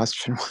what the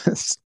question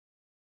was?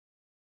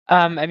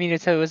 I mean,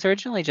 so it was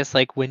originally just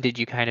like, when did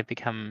you kind of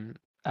become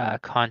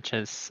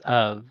conscious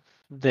of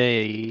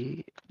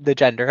the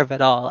gender of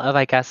it all, of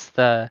I guess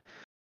the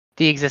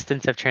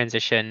existence of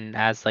transition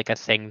as like a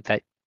thing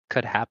that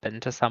could happen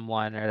to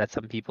someone or that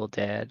some people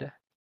did.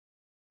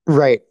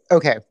 Right.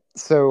 Okay.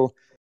 So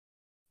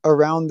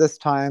around this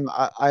time,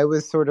 I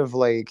was sort of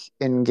like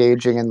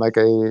engaging in like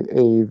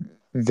a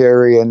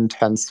very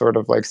intense sort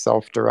of like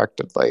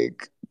self-directed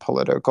like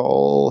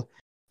political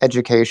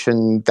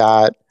education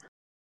that,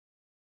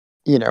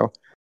 you know,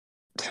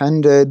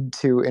 tended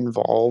to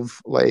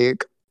involve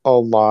like a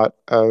lot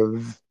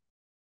of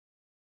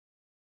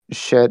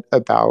shit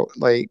about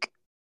like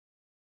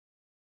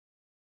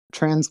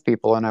trans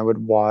people, and I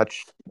would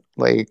watch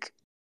like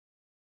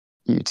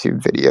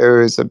YouTube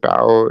videos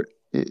about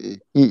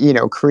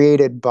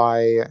created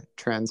by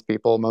trans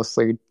people,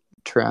 mostly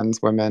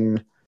trans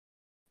women,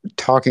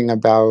 talking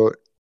about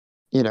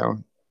you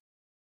know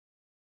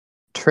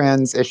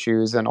trans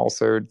issues and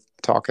also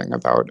talking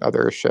about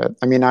other shit.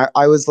 I mean, I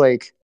was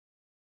like,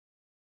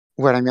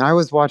 what I mean, I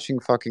was watching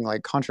fucking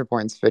like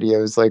ContraPoints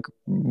videos like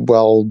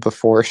well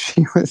before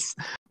she was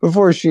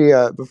before she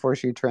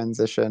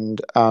transitioned,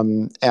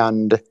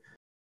 and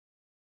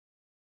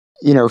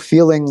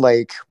feeling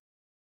like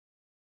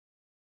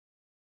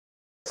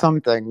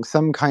some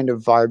kind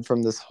of vibe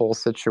from this whole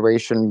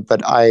situation.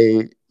 But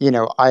I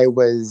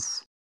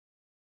was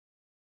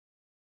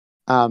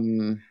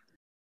um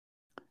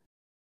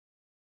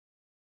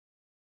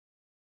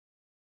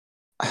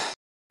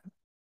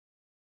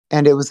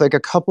and it was like a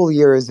couple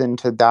years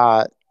into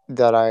that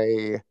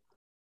I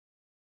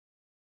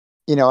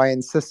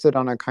insisted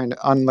on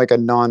like a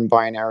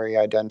non-binary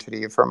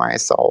identity for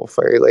myself.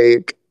 I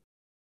like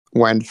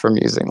went from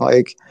using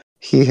like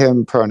he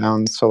him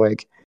pronouns to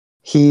like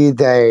he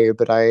they,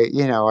 but I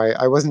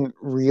wasn't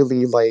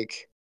really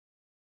like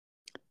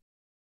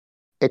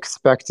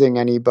expecting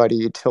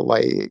anybody to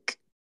like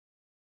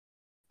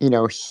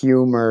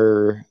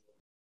humor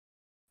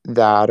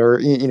that, or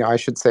I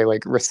should say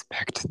like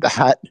respect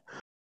that.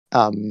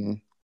 um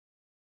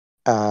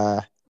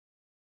uh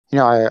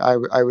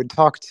I would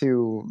talk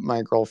to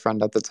my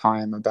girlfriend at the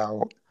time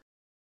about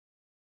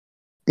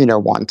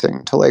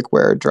wanting to like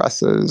wear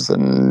dresses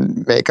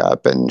and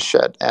makeup and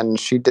shit, and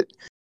she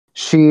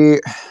she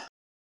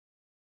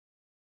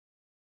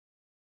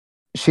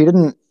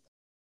didn't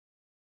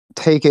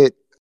take it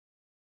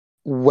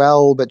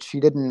well, but she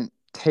didn't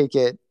take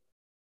it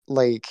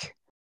like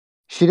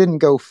she didn't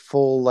go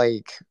full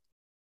like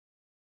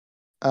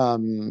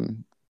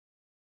um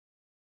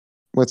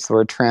what's the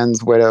word,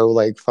 trans widow,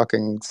 like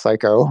fucking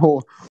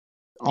psycho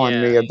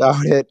on me Yeah.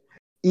 about it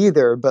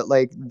either. But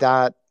like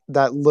that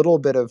little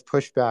bit of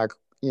pushback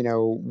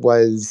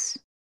was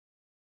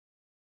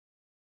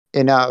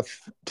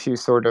enough to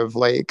sort of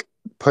like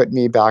put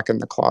me back in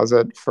the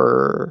closet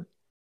for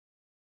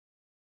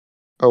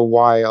a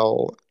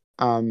while.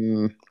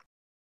 And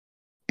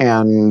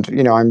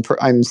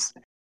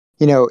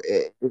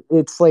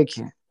it's like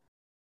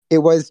it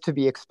was to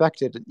be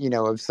expected,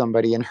 of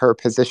somebody in her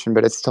position,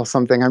 but it's still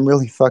something I'm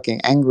really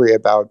fucking angry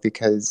about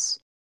because,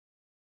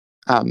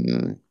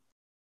 um,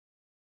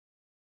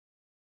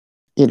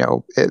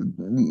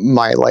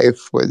 my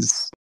life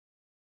was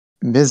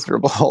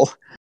miserable,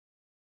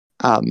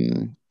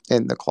 in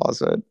the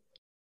closet.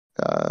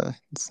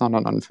 It's not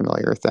an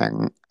unfamiliar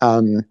thing.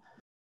 And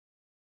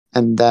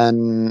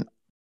then,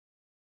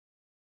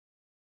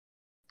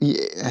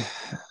 yeah,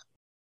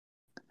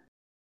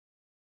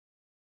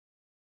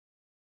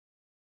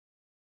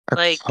 a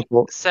Like,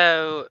 couple.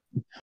 so,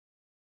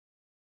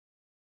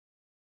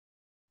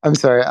 I'm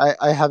sorry,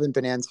 I haven't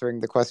been answering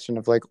the question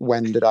of like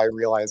when did I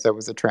realize I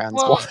was a trans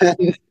well,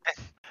 woman.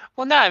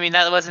 well, no, I mean,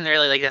 that wasn't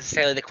really like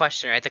necessarily the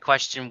question, right? The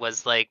question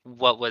was like,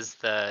 what was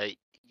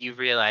you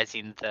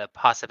realizing the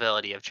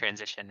possibility of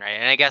transition, right?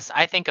 And I guess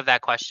I think of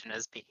that question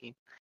as being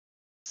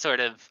sort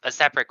of a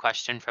separate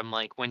question from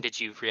like, when did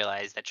you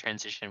realize that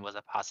transition was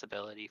a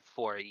possibility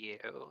for you?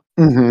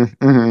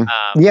 Um,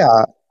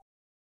 Yeah,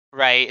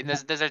 right. And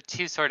those are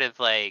two sort of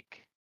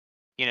like,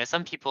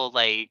 some people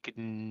like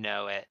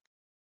know it.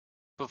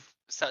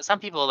 So some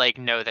people like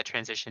know that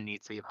transition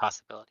needs to be a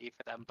possibility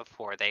for them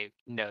before they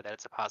know that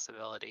it's a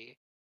possibility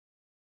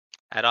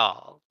at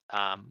all.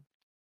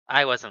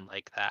 I wasn't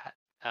like that.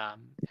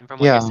 And from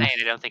what you're yeah. saying,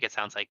 I don't think it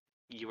sounds like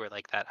you were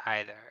like that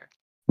either.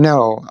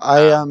 No,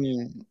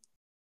 Um,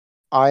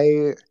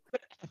 I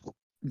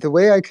the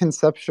way I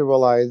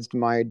conceptualized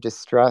my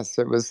distress,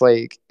 it was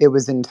like it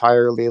was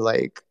entirely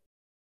like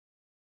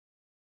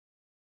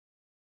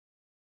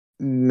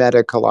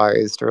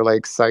medicalized or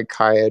like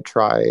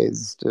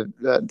psychiatrized.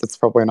 That's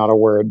probably not a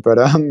word, but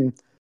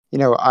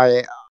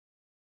I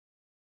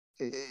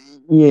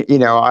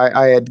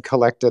I had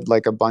collected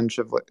like a bunch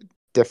of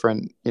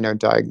different,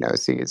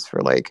 diagnoses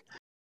for like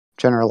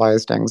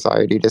generalized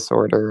anxiety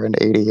disorder and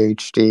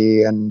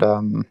ADHD and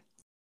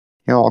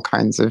all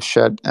kinds of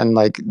shit. And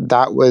like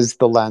that was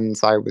the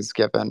lens I was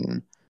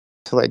given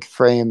to like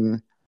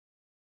frame,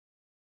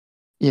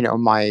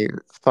 my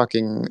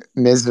fucking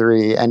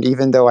misery. And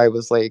even though I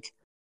was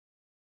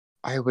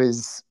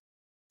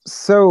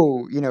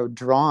so,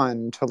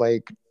 drawn to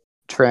like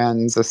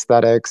trans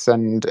aesthetics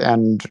and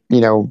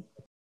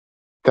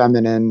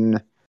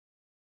feminine,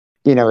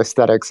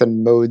 aesthetics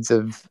and modes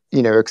of,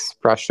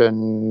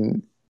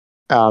 expression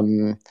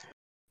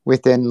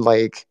within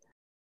like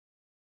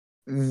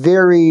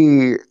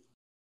very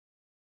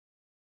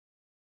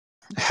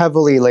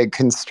heavily like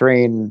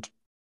constrained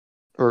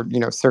or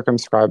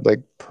circumscribed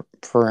like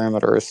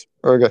parameters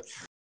or a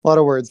lot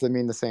of words that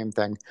mean the same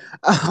thing.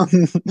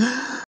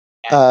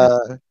 uh,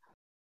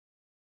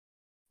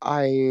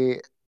 I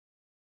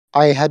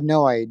I had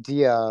no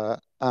idea.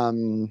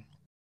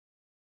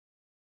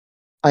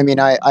 I mean,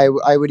 I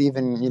would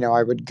even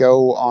I would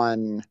go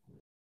on.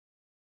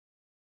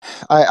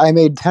 I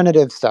made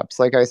tentative steps,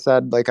 like I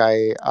said, like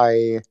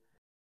I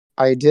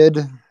did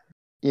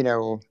you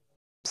know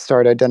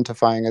start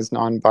identifying as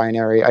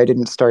non-binary. I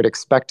didn't start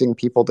expecting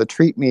people to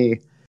treat me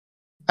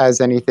as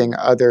anything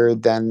other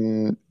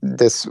than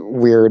this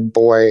weird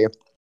boy.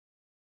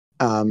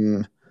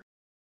 Um,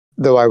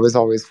 though I was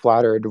always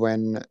flattered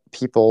when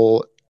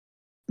people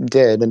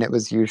did, and it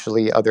was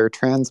usually other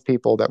trans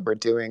people that were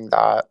doing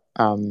that.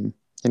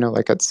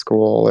 Like at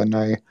school, and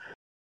I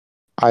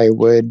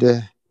would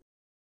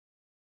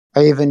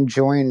I even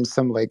joined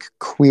some like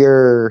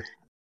queer,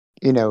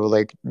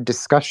 like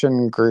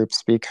discussion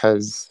groups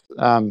because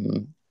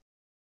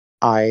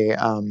I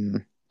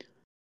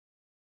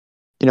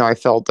I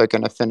felt like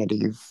an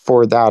affinity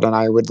for that, and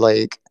I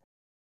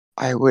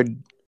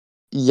would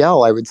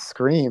yell, I would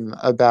scream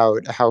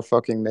about how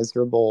fucking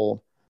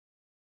miserable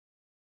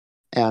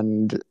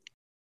and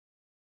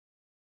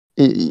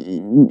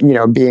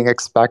being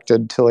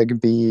expected to like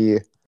be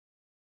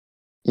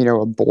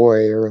a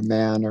boy or a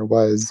man or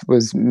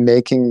was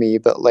making me.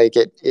 But like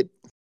it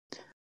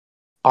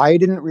I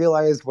didn't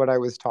realize what I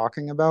was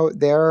talking about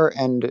there,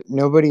 and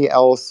nobody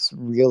else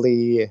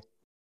really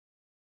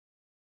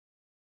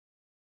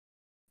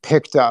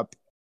picked up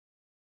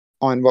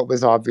on what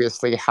was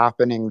obviously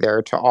happening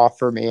there to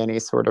offer me any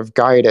sort of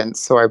guidance.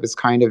 So I was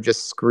kind of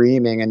just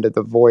screaming into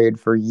the void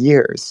for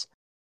years.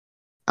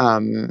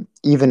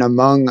 Even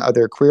among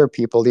other queer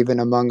people, even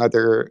among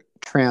other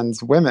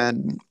trans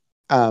women,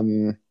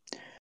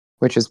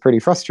 which is pretty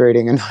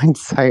frustrating in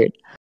hindsight.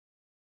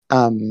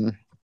 Um,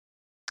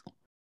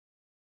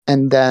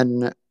 and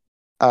then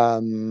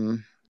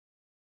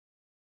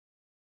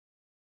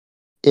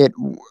it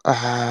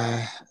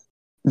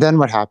then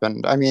what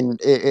happened? I mean,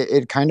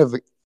 it kind of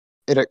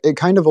it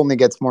kind of only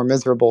gets more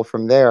miserable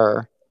from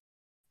there.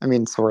 I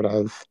mean, sort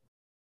of.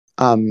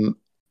 Um,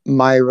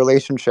 my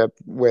relationship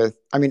with,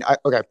 I mean,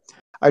 okay,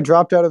 I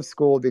dropped out of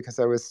school because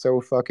I was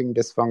so fucking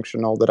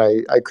dysfunctional that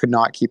I could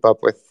not keep up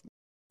with,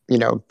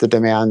 the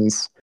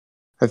demands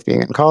of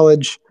being in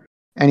college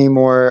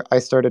anymore. I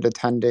started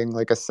attending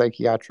like a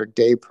psychiatric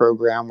day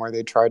program where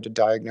they tried to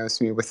diagnose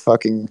me with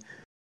fucking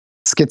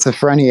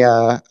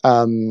schizophrenia.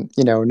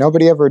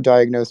 Nobody ever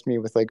diagnosed me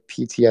with like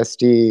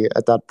PTSD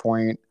at that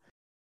point.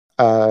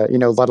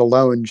 Let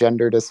alone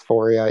gender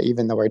dysphoria,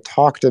 even though I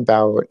talked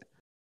about,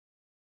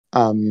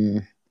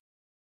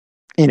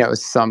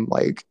 some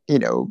like,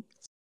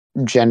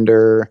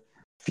 gender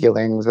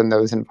feelings in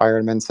those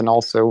environments, and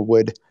also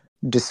would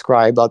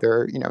describe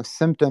other,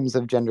 symptoms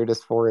of gender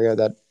dysphoria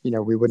that,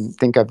 we wouldn't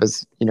think of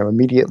as,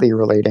 immediately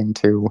relating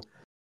to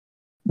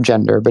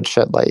gender, but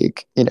shit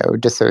like,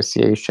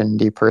 dissociation,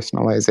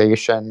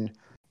 depersonalization,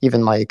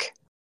 even like,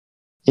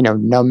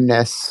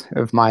 numbness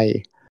of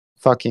my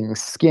fucking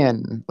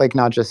skin, like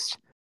not just,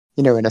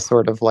 in a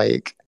sort of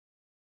like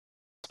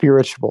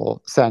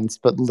spiritual sense,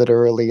 but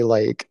literally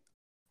like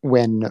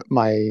when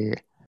my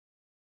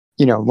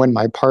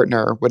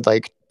partner would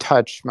like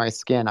touch my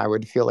skin, I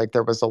would feel like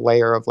there was a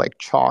layer of like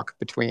chalk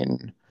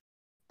between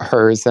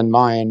hers and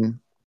mine.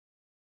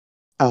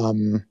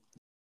 Um,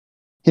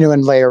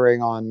 and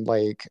layering on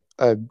like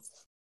a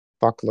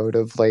fuckload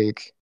of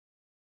like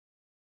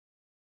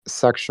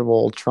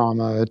sexual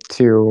trauma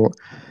to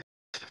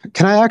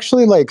can I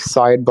actually like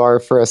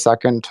sidebar for a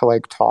second to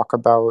like talk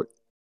about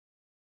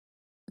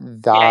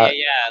that?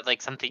 Yeah.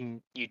 Like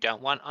something you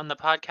don't want on the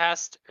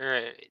podcast,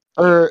 or you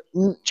Or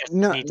just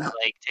no, need to no,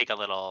 like take a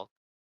little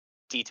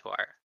detour.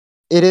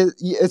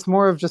 it's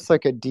more of just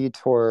like a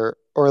detour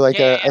or like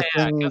a Go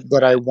thing that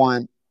for I it.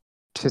 want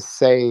to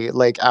say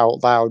like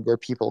out loud where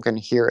people can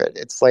hear it.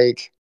 It's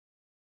like,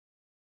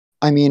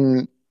 I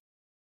mean,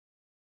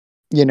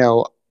 you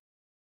know,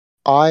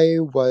 I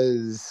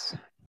was,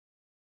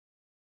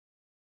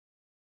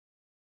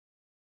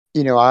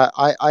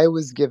 I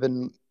was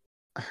given,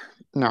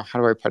 no, how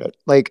do I put it?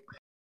 Like,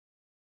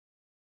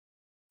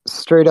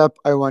 straight up,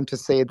 I want to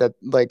say that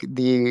like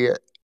the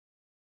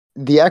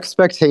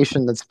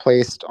expectation that's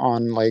placed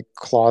on like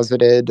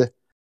closeted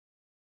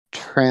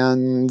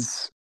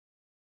trans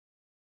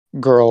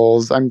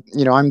girls,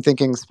 I'm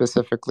thinking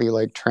specifically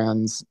like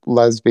trans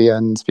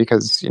lesbians,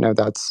 because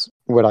that's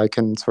what I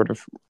can sort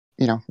of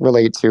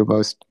relate to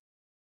most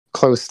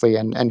closely,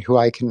 and who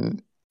I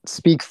can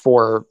speak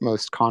for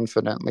most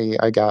confidently,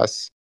 I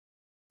guess.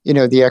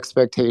 The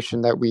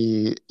expectation that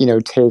we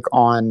take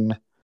on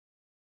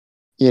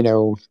you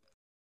know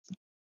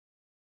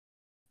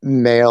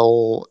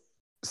male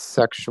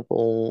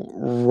sexual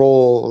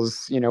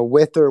roles,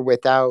 with or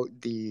without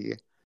the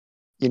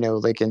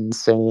like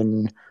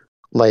insane,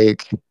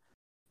 like,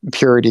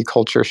 purity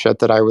culture shit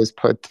that I was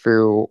put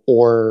through,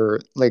 or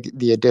like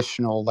the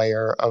additional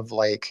layer of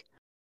like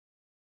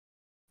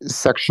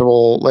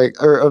sexual,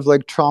 like, or of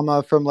like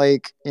trauma from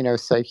like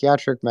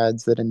psychiatric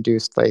meds that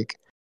induced like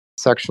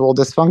sexual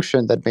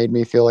dysfunction that made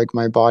me feel like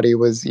my body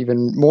was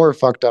even more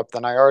fucked up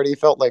than I already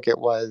felt like it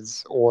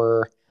was,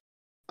 or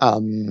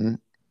um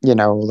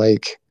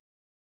like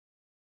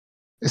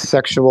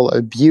sexual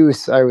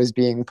abuse I was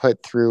being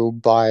put through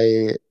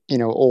by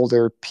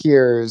older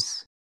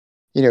peers,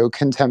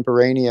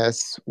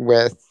 contemporaneous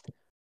with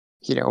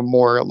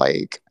more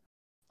like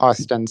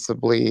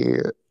ostensibly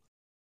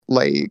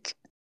like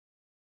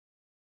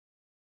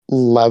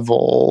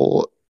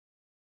level,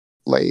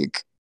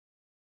 like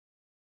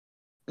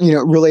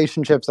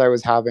relationships I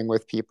was having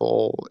with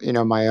people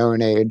my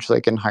own age,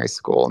 like in high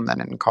school and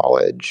then in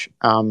college,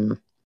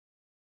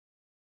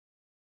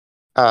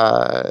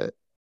 uh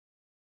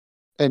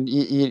and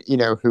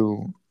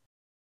who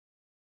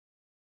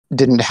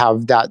didn't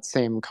have that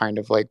same kind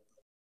of like,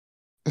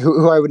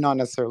 who I would not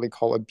necessarily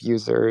call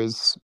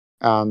abusers.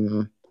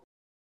 um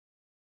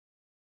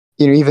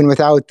Even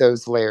without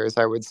those layers,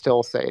 I would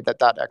still say that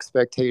that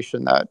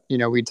expectation that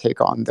we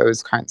take on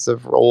those kinds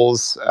of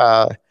roles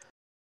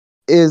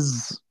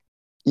is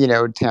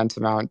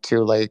tantamount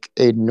to like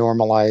a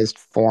normalized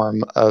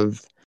form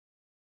of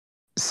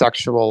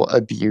sexual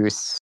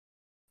abuse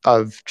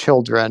of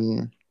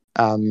children.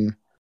 um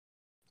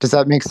does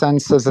that make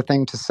sense as a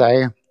thing to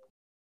say?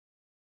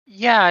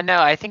 Yeah,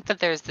 no, I think that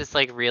there's this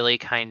like really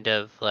kind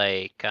of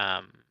like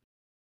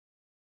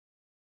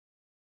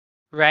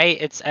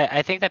right,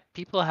 I think that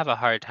people have a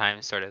hard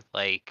time sort of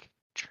like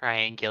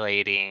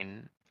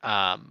triangulating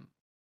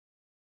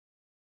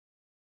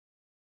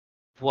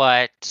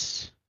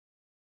what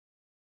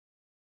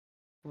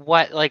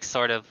like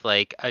sort of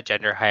like a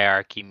gender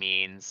hierarchy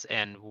means,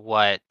 and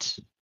what,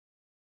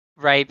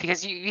 right,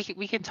 because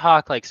we can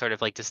talk like sort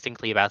of like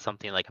distinctly about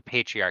something like a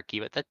patriarchy,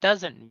 but that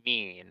doesn't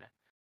mean,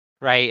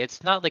 right,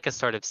 it's not like a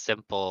sort of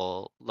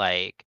simple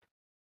like,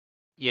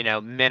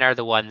 men are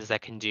the ones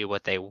that can do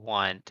what they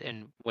want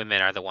and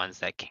women are the ones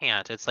that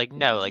can't. It's like,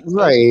 no, like both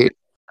Right.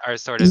 are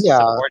sort of Yeah.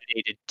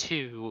 subordinated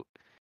to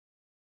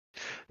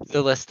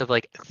the list of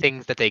like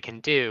things that they can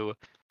do.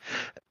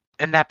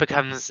 And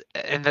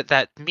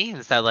that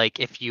means that like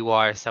if you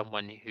are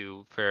someone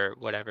who for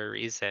whatever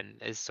reason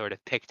is sort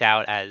of picked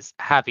out as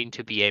having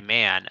to be a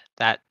man,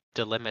 that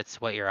delimits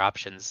what your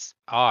options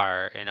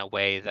are in a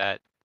way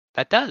that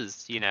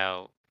does,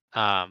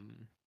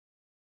 um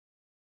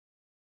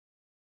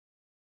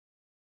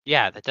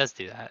yeah, that does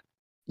do that.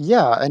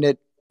 Yeah, and it,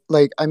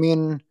 like, I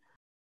mean,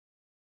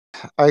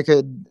 I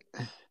could,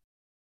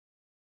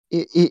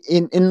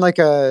 in like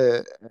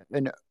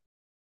an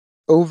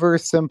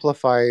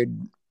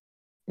oversimplified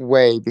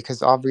way,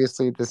 because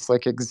obviously this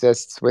like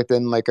exists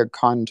within like a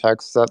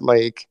context that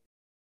like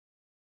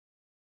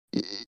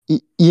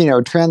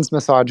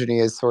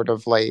transmisogyny is sort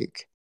of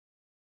like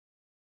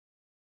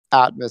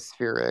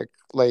atmospheric,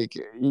 like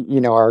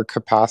our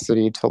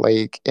capacity to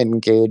like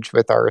engage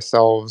with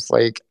ourselves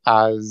like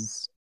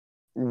as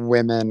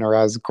women or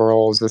as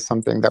girls is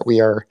something that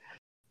we are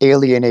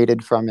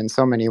alienated from in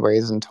so many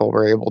ways until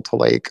we're able to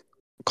like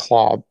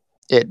claw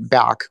it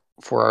back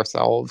for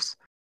ourselves.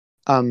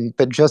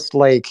 But just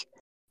like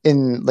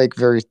in like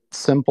very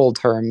simple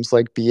terms,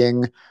 like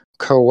being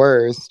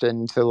coerced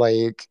into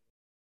like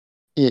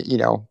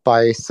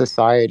by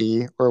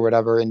society or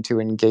whatever into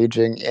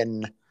engaging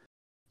in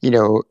you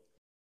know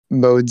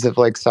modes of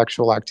like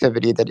sexual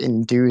activity that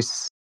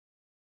induce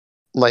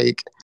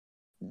like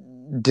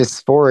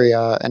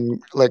dysphoria and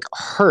like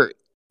hurt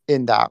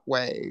in that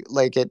way,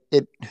 like it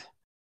it's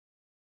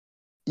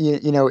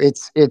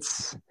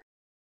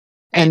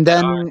Hey, and there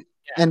are, then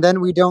yeah. and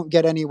then we don't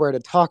get anywhere to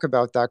talk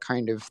about that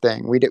kind of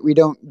thing. We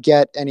don't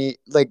get any,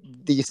 like,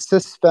 the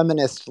cis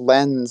feminist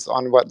lens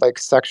on what like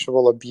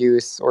sexual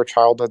abuse or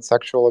childhood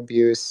sexual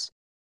abuse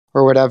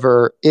or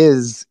whatever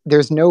is.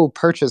 There's no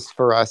purchase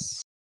for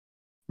us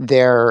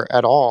there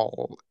at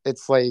all.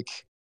 It's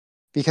like,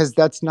 because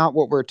that's not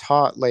what we're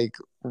taught like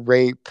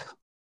rape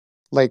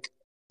like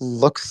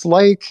looks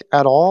like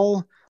at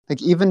all.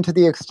 Like, even to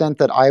the extent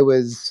that I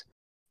was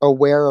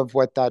aware of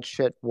what that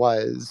shit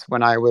was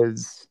when I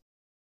was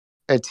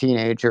a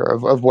teenager,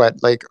 of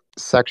what like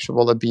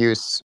sexual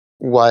abuse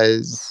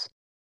was.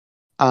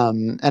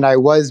 And I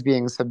was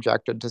being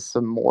subjected to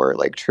some more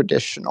like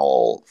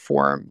traditional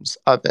forms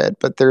of it,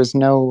 but there's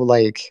no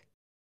like,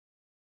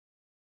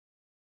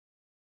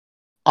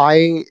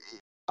 I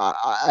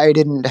I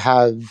didn't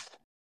have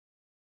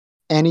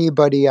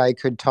anybody I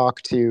could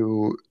talk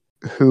to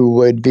who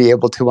would be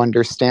able to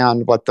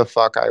understand what the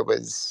fuck I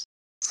was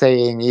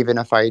saying, even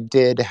if I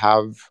did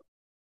have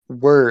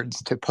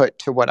words to put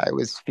to what I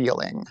was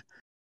feeling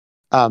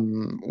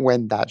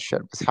when that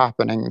shit was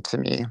happening to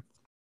me.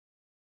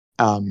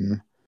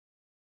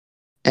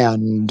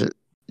 And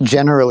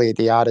generally,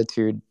 the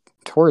attitude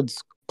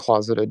towards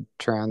closeted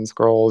trans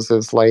girls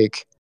is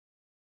like,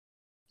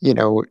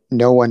 no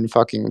one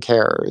fucking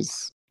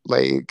cares.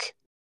 Like,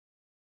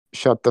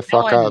 shut the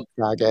No fuck up, one,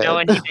 no faggot.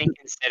 one even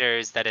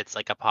considers that it's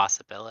like a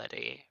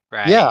possibility,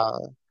 right? Yeah,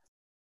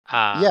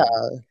 yeah,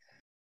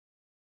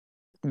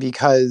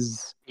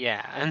 because,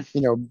 Yeah.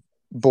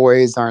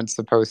 boys aren't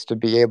supposed to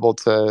be able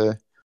to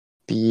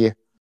be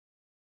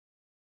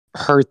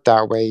hurt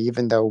that way,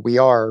 even though we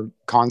are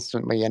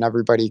constantly and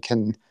everybody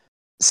can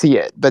see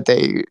it, but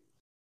they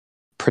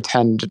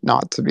pretend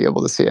not to be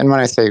able to see it. And when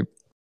I say,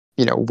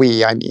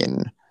 we, I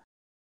mean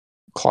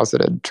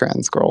closeted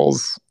trans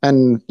girls,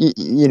 and,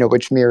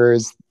 which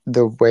mirrors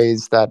the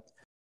ways that,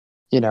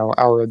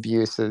 our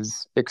abuse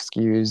is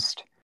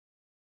excused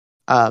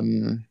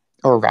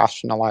or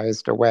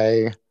rationalized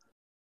away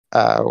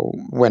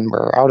when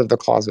we're out of the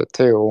closet,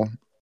 too.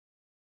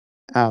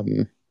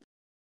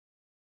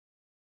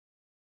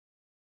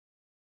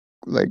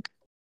 Like,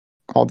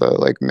 all the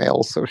like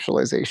male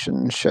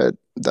socialization shit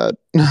that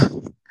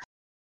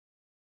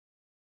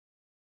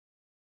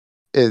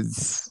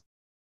is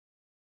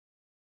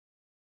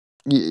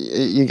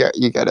you get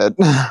it.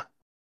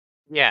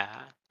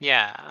 Yeah.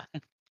 Yeah.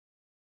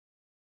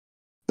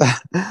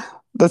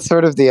 That's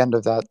sort of the end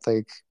of that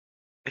like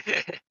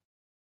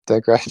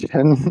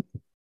digression.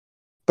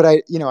 But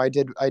I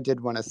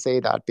did want to say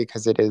that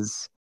because it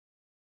is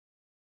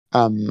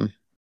um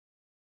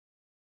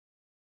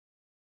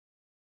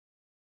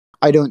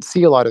I don't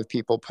see a lot of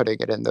people putting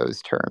it in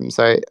those terms.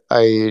 I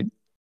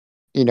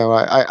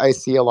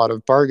see a lot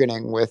of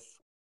bargaining with,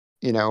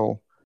 you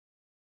know,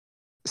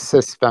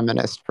 cis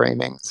feminist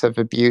framings of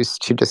abuse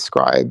to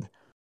describe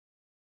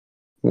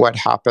what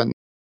happens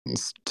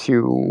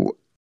to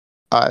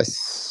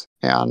us,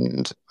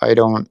 and I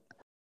don't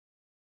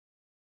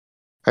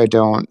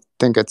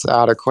think it's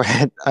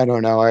adequate. I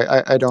don't know.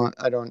 I don't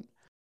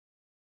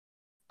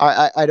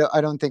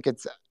think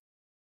it's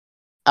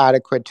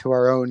adequate to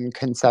our own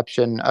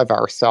conception of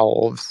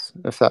ourselves,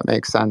 if that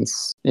makes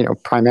sense.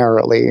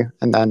 Primarily,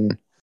 and then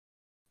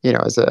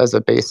as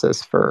a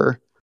basis for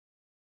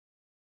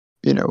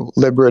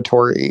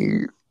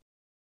liberatory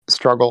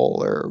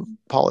struggle or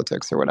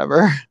politics or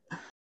whatever.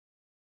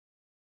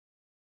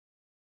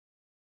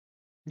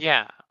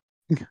 Yeah.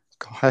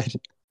 God.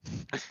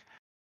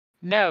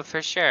 No,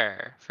 for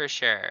sure. For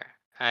sure.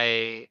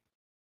 I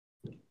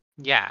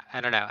Yeah,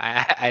 I don't know.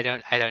 I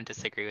don't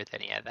disagree with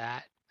any of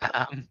that.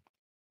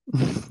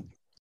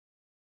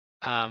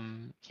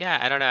 Um yeah,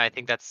 I don't know. I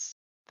think that's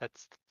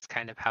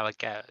kind of how it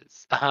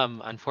goes.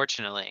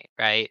 Unfortunately,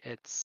 right?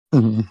 It's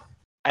Mhm.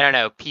 I don't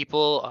know,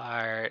 people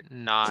are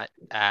not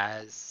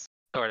as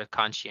sort of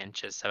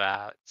conscientious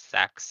about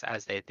sex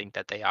as they think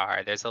that they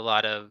are. There's a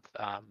lot of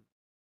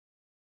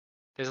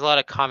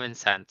common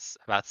sense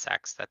about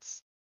sex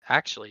that's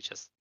actually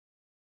just,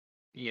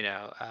 you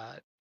know, uh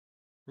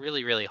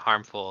really, really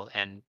harmful,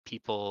 and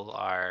people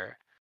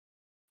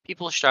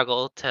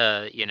struggle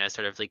to,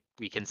 sort of like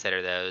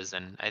reconsider those,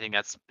 and I think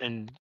that's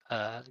in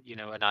a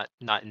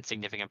not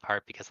insignificant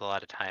part, because a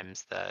lot of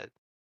times the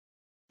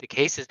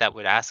cases that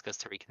would ask us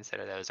to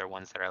reconsider those are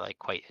ones that are like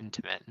quite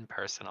intimate and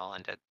personal,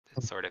 and it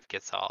sort of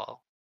gets um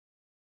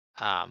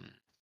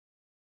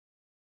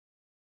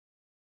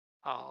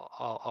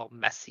all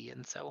messy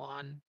and so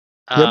on.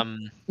 Yep.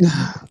 Um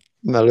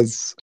That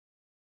is,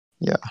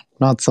 yeah,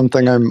 not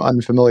something I'm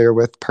unfamiliar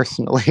with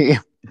personally.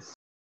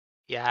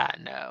 yeah,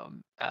 no,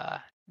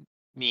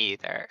 me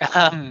either.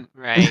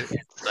 Right?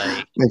 It's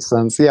like, Makes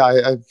sense. Yeah,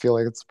 I feel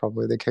like it's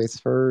probably the case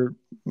for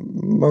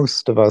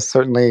most of us.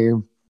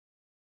 Certainly,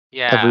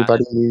 yeah.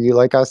 everybody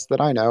like us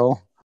that I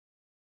know.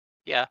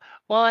 Yeah.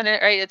 Well, and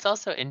right, it's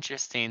also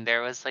interesting.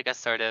 There was like a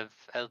sort of,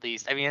 at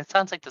least, I mean, it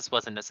sounds like this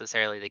wasn't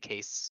necessarily the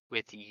case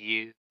with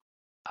you,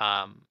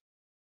 um,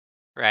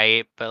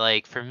 right? But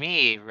like for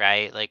me,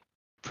 right, like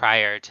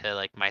prior to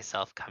like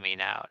myself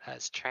coming out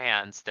as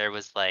trans, there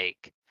was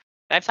like,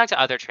 I've talked to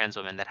other trans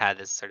women that had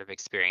this sort of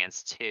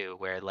experience too,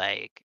 where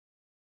like,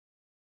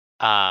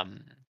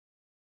 um,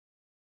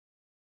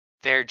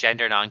 their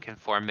gender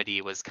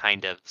nonconformity was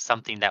kind of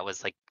something that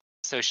was like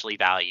socially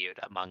valued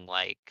among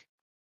like,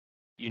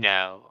 you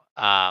know,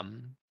 I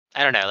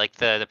don't know, like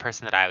the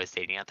person that I was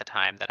dating at the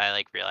time that I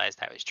like realized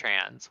I was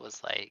trans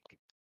was like,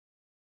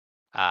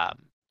 um,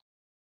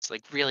 it's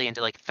like really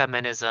into like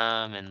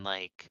feminism, and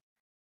like,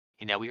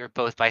 we were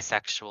both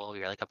bisexual. We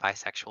were like a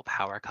bisexual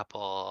power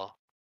couple.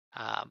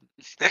 Um,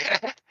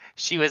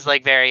 she was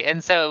like very,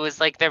 and so it was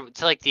like there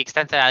to like the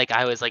extent that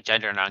I was like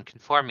gender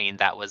nonconforming,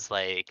 that was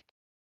like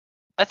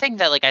a thing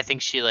that like I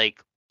think she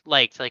like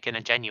liked like in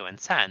a genuine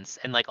sense,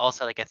 and like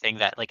also like a thing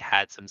that like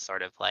had some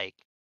sort of like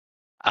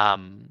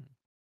um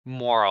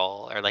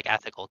moral or like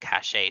ethical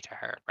cachet to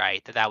her,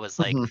 right? That was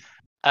like Mhm.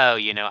 oh,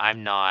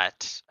 I'm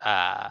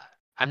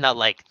not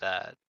like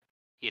the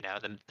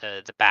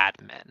the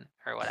bad men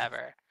or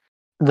whatever.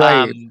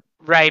 Right.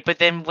 Right, but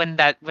then when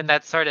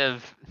that sort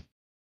of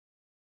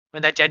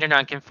when that gender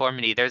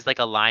nonconformity, there's like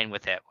a line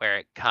with it where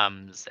it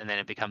comes and then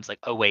it becomes like,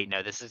 oh wait,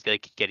 no, this is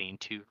like getting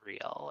too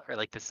real, or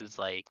like this is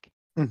like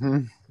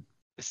Hmm.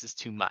 this is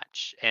too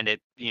much, and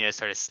it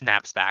sort of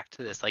snaps back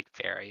to this like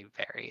very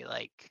very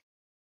like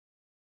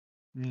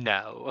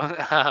no.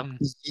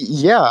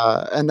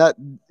 Yeah, and that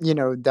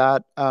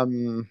that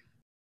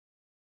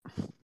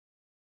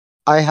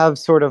I have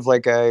sort of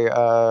like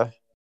a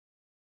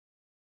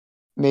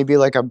maybe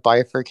like a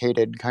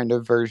bifurcated kind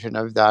of version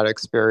of that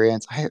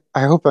experience.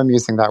 I hope I'm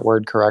using that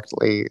word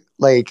correctly.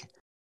 Like,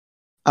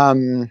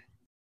 um,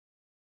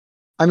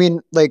 I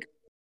mean, like,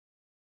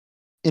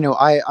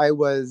 I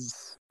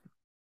was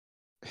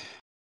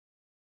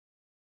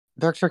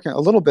backtracking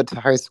a little bit to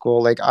high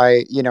school. Like,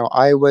 I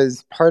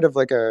was part of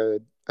like a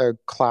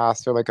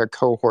class or like a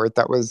cohort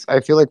that was,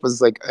 I feel like,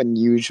 was like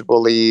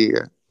unusually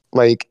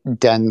like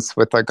dense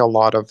with like a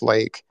lot of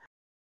like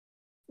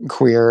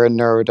queer and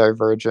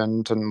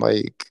neurodivergent and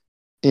like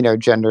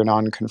gender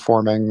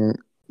non-conforming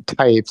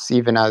types,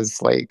 even as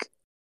like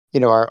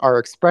our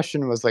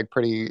expression was like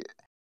pretty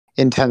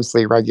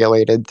intensely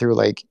regulated through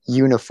like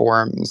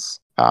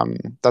uniforms.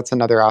 That's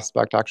another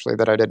aspect actually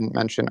that I didn't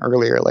mention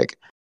earlier, like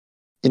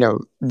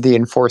the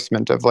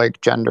enforcement of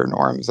like gender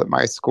norms at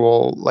my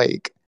school.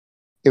 Like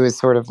it was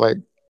sort of like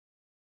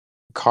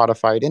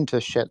codified into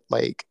shit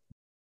like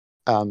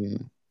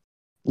um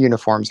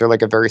uniforms or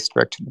like a very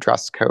strict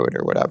dress code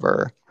or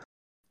whatever,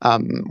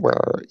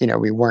 where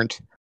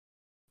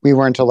we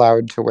weren't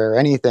allowed to wear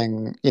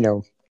anything.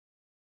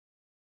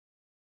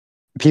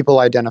 People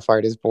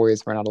identified as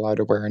boys were not allowed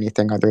to wear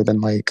anything other than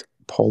like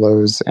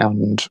polos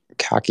and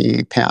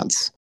khaki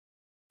pants.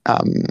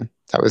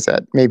 That was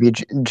it. Maybe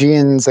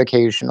jeans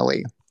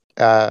occasionally.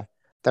 That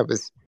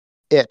was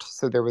it.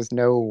 So there was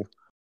no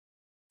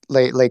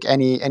like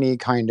any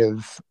kind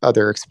of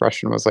other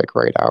expression was like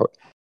right out.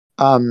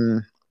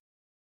 Um,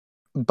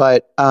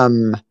 but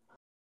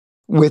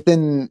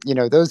within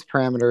those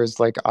parameters,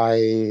 like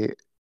I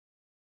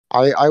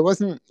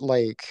wasn't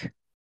like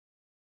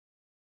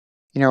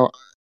you know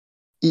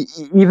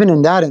even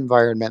in that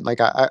environment,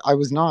 like I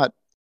was not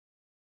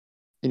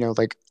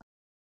like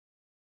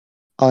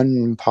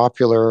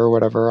unpopular or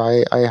whatever.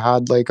 I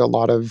had like a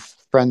lot of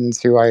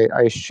friends who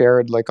I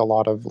shared like a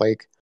lot of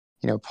like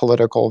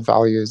political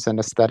values and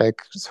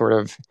aesthetic sort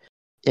of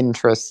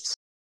interests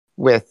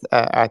with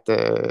at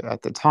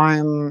the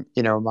time.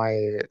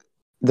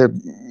 The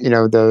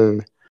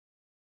the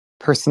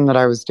person that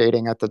I was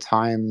dating at the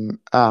time,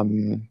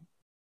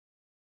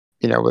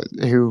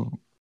 who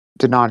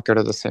did not go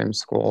to the same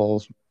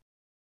school,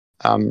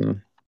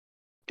 um,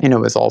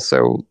 was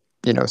also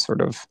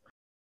sort of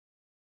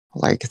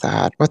like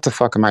that. What the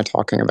fuck am I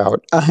talking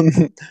about?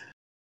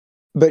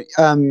 But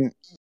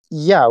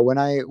yeah, when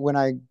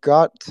I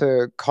got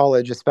to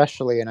college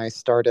especially, and I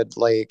started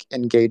like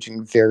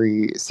engaging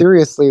very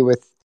seriously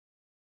with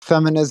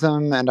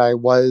feminism, and I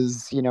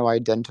was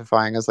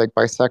identifying as like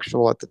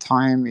bisexual at the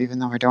time, even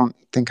though I don't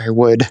think I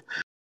would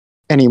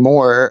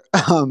anymore.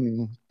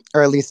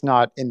 Or at least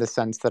not in the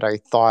sense that I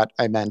thought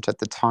I meant at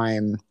the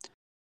time.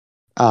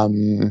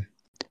 um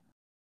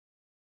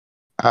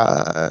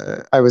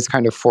I was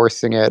kind of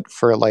forcing it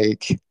for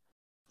like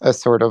a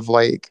sort of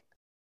like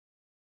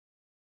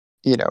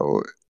you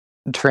know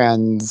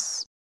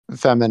trans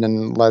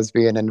feminine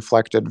lesbian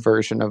inflected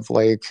version of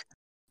like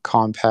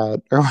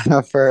compat or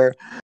whatever.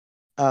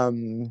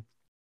 um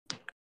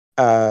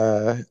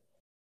uh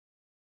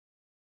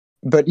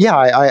but yeah,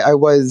 I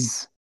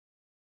was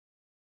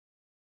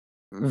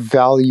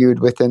valued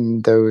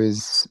within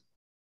those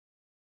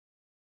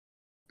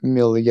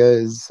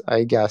milieus,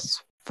 I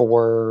guess,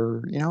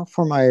 for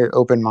for my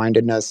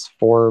open-mindedness,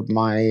 for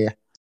my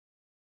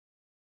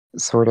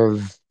sort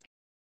of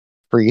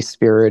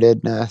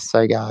free-spiritedness,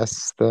 I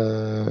guess,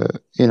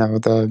 the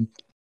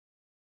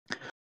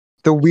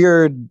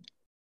weird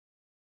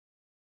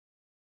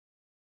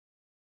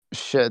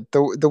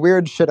the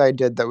weird shit I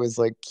did that was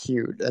like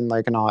cute and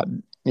like not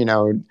you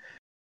know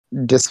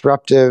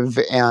disruptive,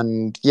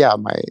 and yeah,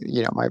 my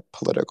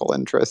political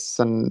interests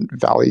and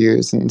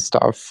values and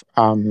stuff.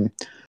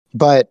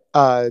 But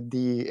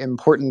the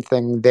important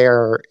thing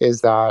there is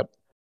that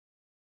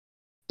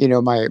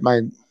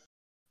my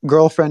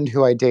girlfriend,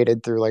 who I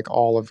dated through like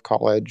all of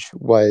college,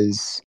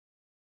 was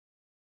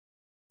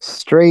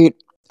straight.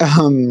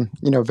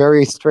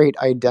 Very straight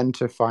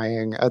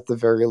identifying at the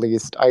very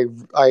least. I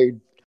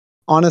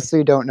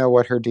honestly don't know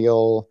what her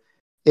deal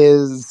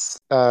is.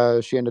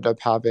 She ended up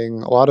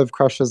having a lot of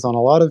crushes on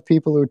a lot of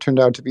people who turned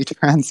out to be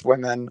trans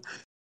women.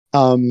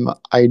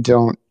 I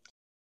don't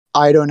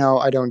know.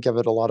 I don't give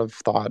it a lot of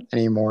thought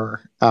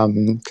anymore.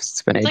 Because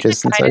it's been It's like the ages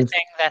since kind of I've.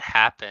 thing that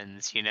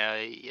happens,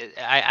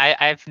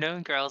 I've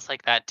known girls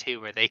like that too,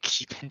 where they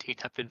keep ending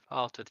up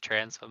involved with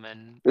trans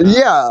women.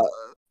 Yeah,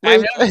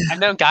 I've like known I've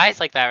known guys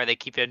like that where they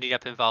keep ending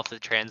up involved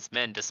with trans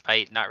men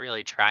despite not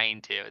really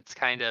trying to. It's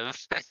kind of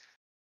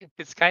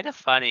It's kind of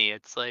funny.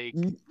 It's like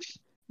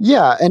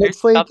Yeah, and there's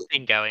it's like,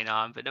 something going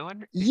on, but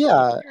you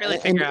yeah, can't really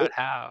and figure out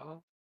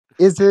how.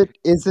 is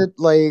it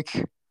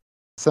like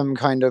some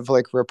kind of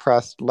like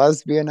repressed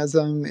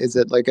lesbianism? Is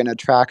it like an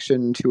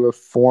attraction to a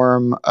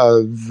form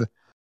of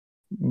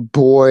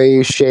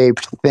boy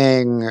shaped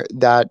thing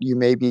that you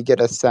maybe get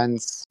a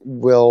sense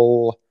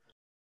will,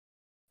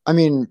 I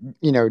mean,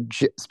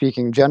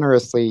 speaking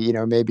generously,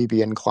 maybe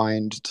be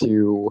inclined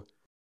to,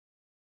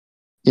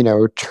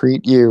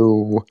 treat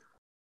you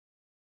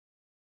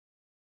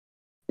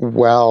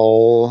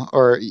well,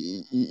 or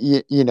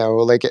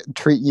like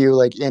treat you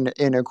like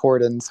in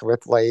accordance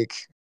with like,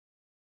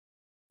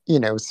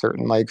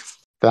 certain like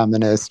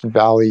feminist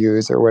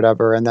values or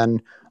whatever. And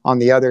then on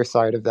the other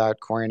side of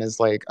that coin is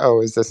like,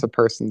 oh, is this a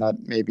person that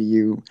maybe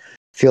you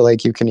feel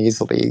like you can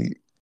easily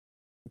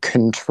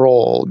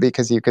control,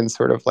 because you can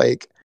sort of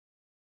like,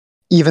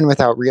 even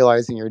without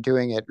realizing you're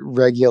doing it,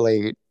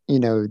 regulate,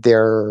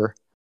 their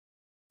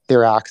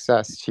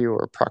access to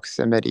or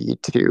proximity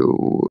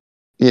to,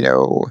 you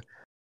know,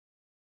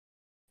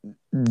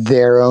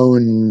 their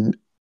own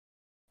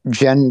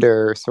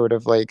gender, sort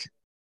of like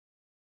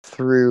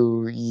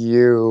through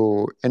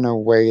you in a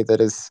way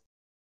that is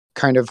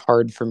kind of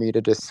hard for me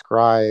to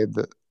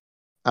describe.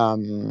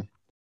 Um,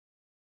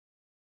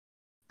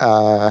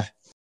 uh,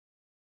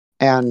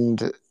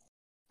 and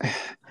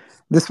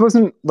this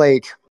wasn't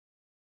like,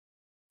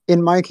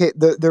 in my case,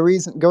 the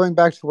reason, going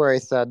back to where I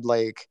said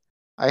like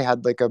I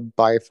had like a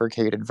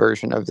bifurcated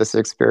version of this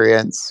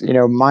experience,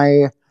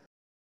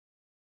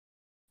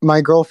 my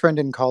girlfriend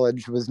in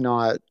college was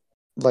not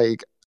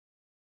like,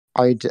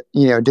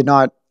 did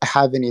not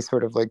have any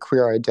sort of like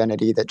queer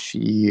identity that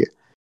she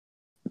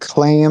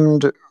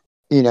claimed.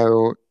 You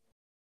know,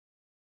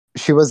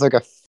 she was like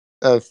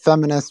a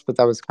feminist, but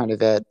that was kind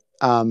of it.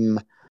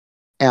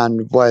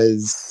 And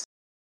was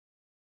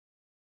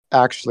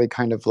actually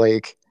kind of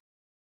like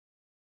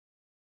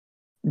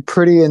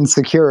pretty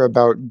insecure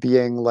about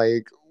being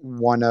like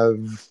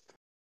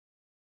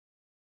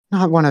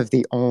not one of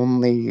the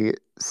only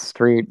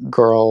straight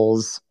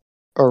girls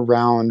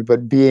around,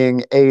 but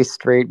being a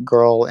straight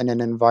girl in an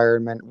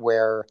environment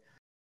where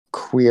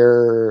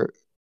queer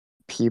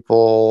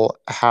people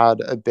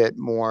had a bit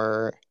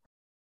more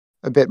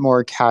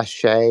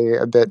cachet,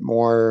 a bit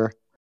more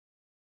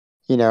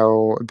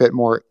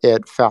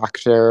it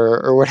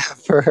factor or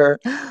whatever.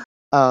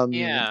 Um,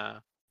 Yeah.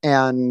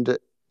 and,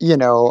 you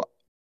know,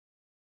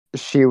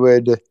 she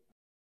would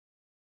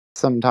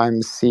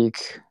sometimes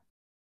seek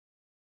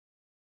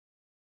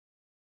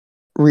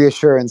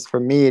reassurance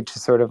from me to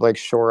sort of like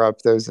shore up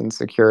those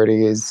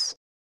insecurities.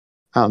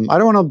 I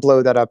don't want to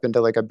blow that up into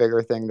like a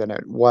bigger thing than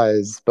it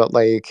was, but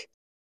like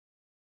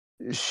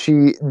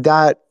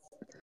that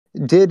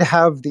did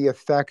have the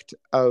effect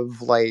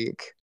of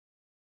like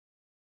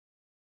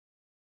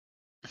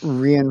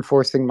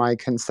reinforcing my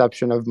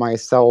conception of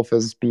myself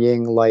as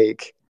being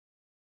like,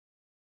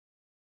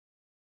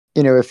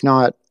 if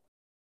not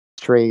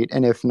straight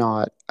and if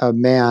not a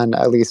man,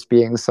 at least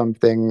being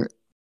something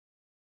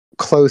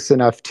close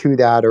enough to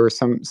that, or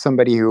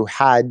somebody who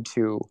had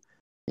to,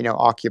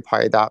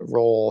 occupy that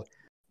role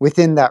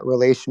within that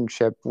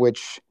relationship,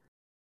 which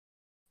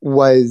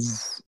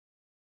was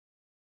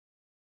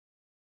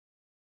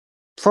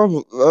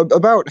probably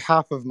about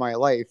half of my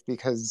life,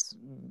 because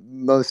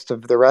most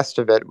of the rest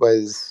of it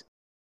was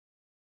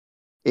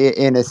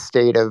in a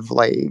state of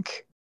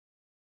like,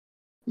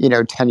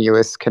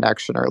 tenuous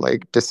connection or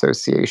like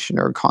dissociation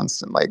or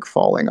constant like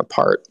falling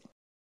apart,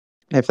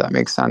 if that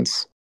makes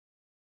sense.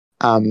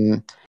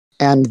 um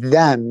and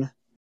then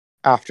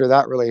after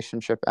that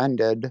relationship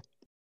ended,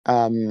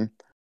 um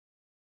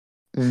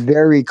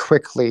very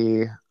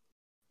quickly,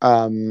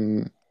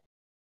 um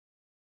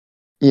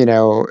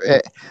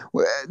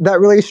that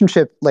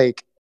relationship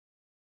like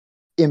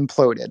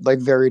imploded like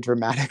very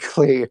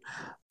dramatically.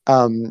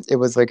 It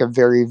was like a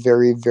very,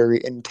 very,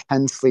 very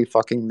intensely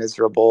fucking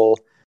miserable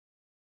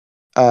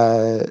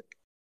uh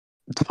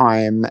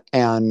time,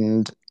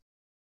 and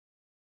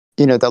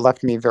that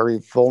left me very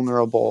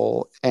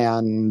vulnerable.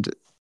 And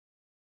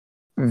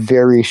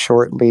very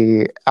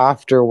shortly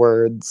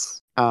afterwards,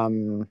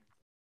 I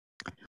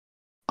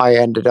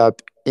ended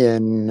up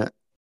in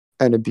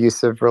an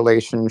abusive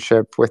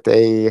relationship with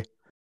a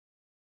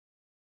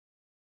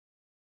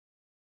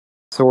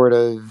sort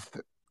of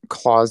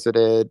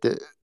closeted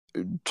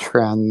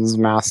trans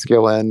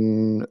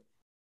masculine,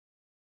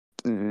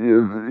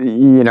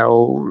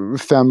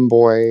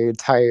 femboy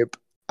type,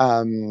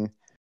 um,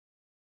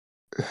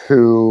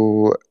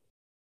 who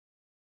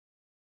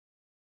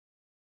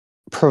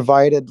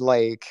provided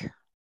like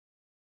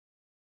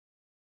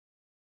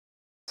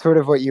sort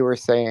of what you were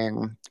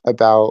saying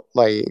about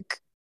like,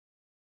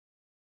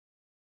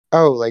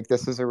 oh, like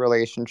this is a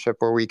relationship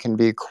where we can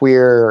be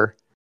queer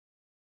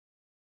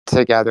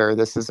together.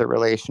 This is a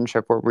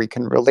relationship where we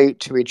can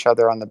relate to each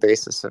other on the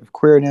basis of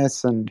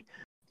queerness and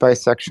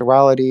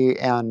bisexuality,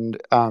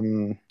 and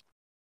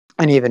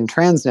even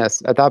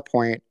transness at that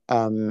point.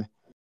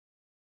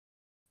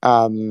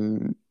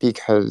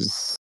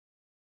 Because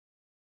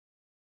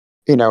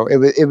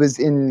it was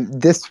in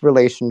this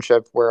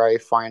relationship where I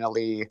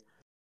finally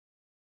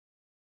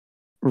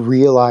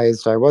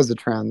realized I was a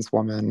trans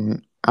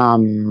woman.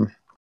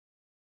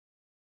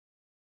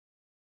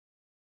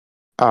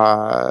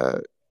 Uh,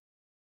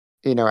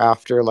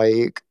 after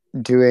like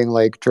doing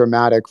like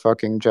dramatic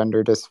fucking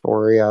gender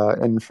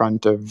dysphoria in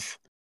front of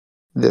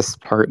this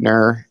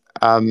partner,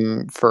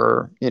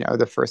 for,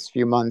 the first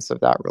few months of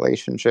that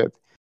relationship,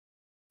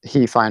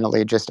 he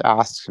finally just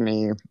asked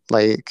me,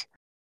 like,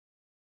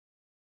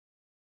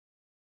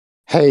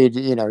 hey, do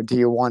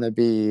you want to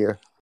be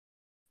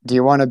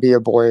a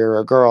boy or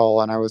a girl?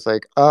 And I was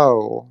like,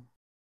 oh,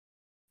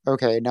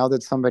 okay, now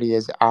that somebody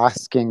is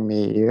asking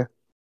me,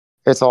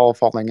 it's all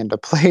falling into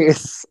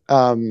place.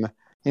 I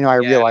Yeah.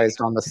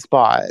 realized on the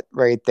spot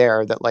right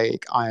there that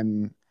like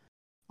I'm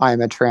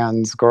a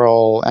trans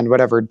girl, and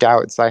whatever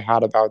doubts I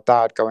had about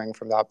that going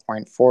from that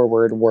point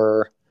forward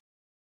were,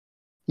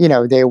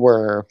 they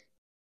were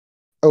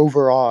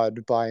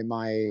overawed by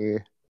my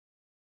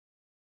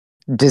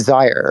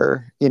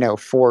desire,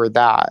 for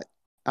that.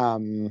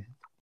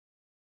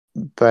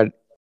 But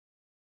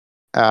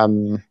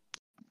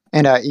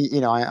and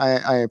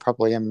I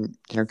probably am,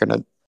 going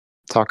to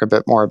talk a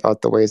bit more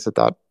about the ways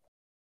that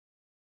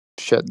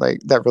shit, like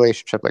that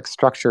relationship, like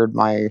structured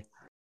my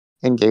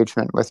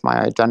engagement with my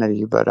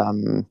identity. But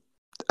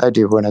I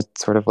do want to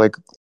sort of like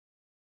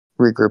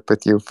regroup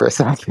with you for a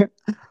second.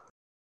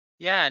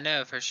 Yeah,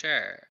 no, for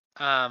sure.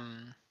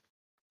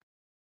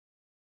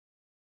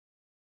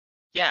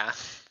 Yeah.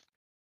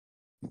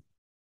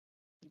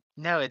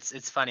 No,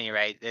 it's funny,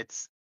 right?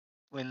 It's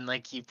when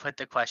like you put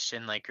the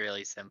question like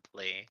really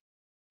simply.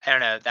 I don't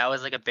know, that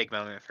was like a big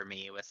moment for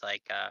me with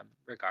like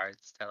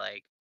regards to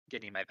like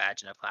getting my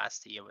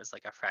vaginoplasty. It was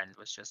like a friend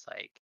was just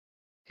like,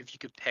 if you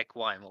could pick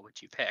one, what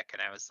would you pick?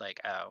 And I was like,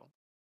 oh,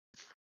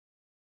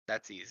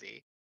 that's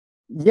easy.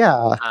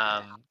 Yeah.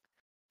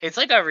 It's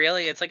like a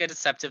really, it's like a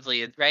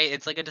deceptively, right?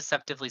 It's like a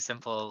deceptively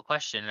simple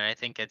question. And I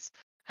think it's,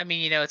 I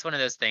mean, it's one of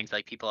those things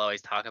like people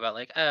always talk about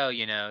like, oh,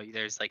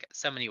 there's like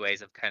so many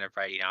ways of kind of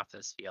writing off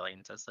those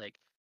feelings.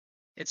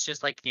 It's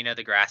just like,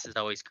 the grass is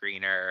always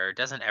greener, or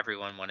doesn't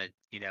everyone want to,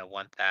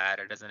 want that,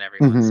 or doesn't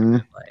everyone sort Hmm.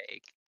 of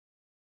like,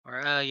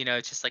 or,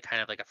 it's just like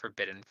kind of like a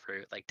forbidden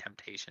fruit, like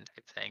temptation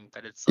type thing.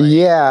 But it's like,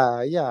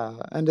 Yeah, yeah.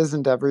 And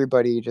isn't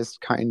everybody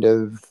just kind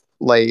of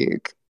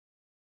like,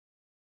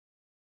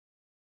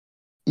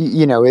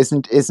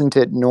 isn't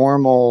it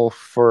normal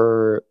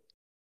for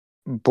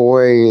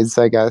boys,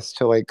 I guess,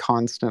 to like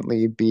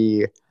constantly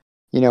be,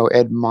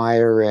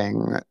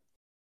 admiring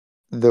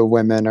the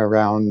women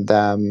around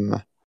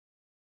them?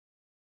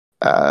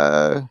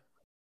 Uh,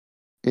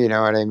 you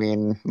know what I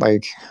mean?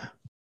 Like,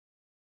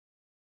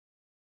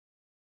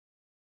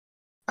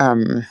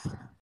 um,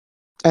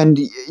 and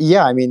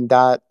yeah, I mean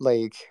that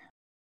like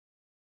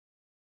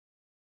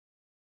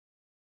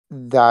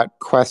that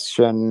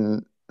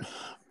question.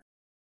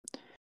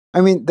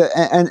 I mean,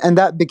 and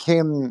that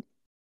became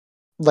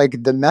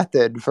like the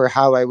method for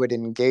how I would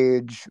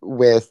engage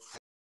with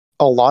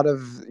a lot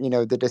of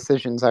the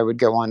decisions I would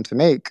go on to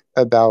make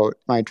about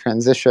my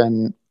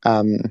transition.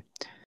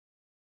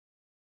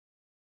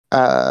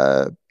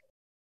 Uh,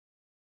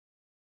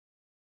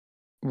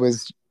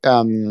 was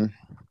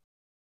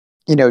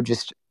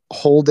just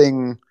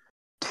holding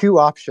two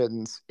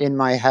options in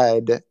my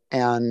head,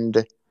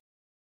 and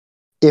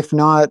if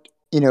not,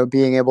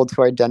 being able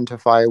to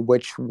identify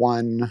which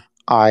one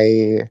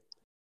I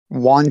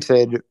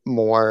wanted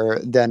more,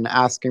 then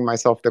asking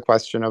myself the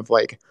question of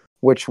like,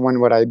 which one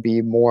would I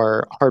be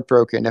more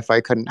heartbroken if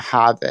I couldn't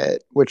have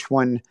it? Which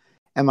one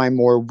am I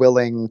more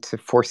willing to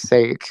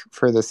forsake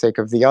for the sake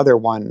of the other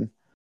one?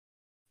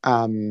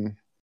 Um,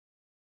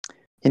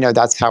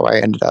 that's how I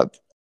ended up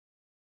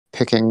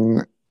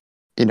picking,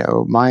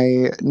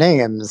 my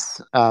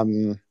names,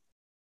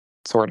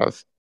 sort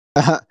of.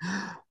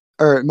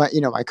 Or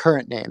my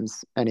current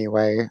names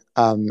anyway,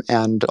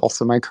 and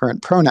also my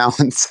current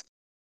pronouns.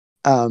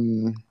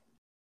 Um,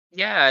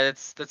 yeah,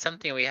 that's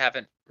something we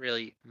haven't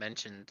really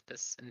mentioned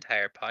this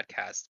entire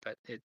podcast, but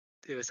it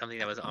was something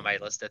that was on my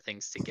list of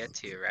things to get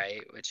to,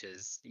 right? Which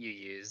is you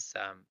use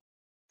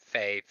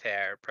fey,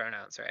 fair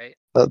pronouns, right?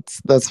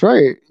 that's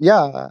right.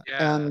 Yeah.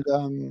 Yeah.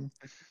 And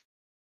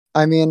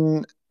I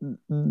mean,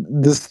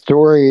 the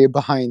story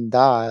behind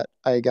that,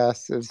 I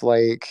guess, is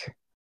like,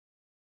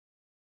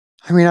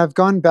 I mean, I've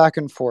gone back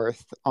and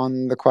forth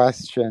on the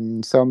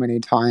question so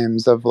many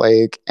times of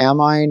like, am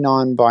I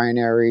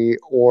non-binary,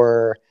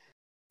 or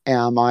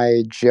am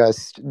I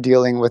just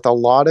dealing with a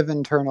lot of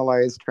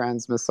internalized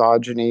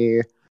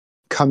transmisogyny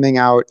coming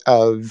out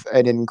of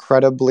an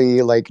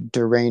incredibly like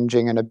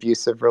deranging and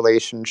abusive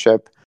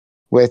relationship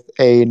with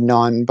a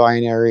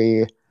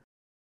non-binary,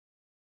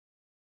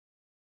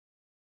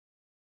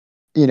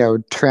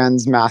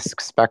 trans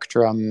mask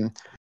spectrum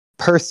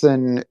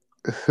person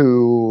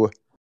who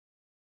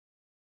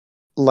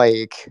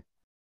like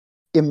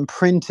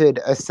imprinted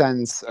a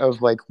sense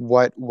of like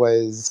what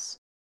was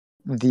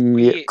the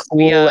We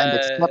cool and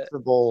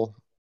acceptable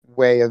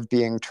way of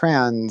being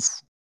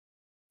trans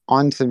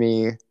onto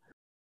me.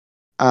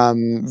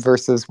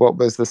 versus what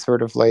was the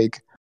sort of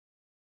like,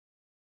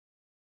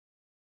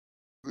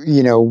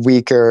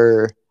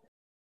 weaker,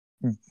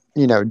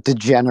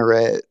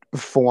 degenerate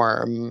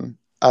form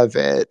of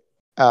it.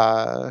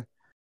 Sorry,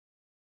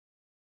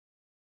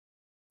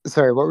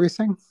 what were you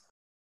saying?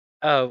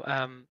 Oh,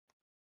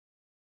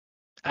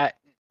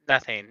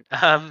 nothing.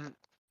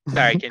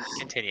 Sorry,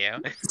 continue.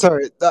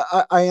 Sorry,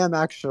 I am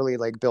actually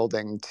like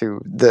building to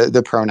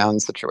the pronoun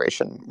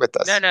situation with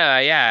No, this.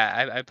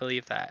 yeah, I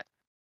believe that.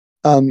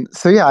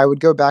 So yeah, I would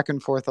go back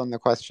and forth on the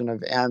question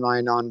of, am I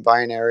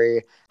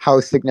non-binary? How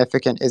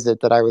significant is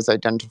it that I was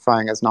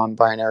identifying as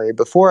non-binary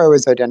before I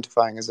was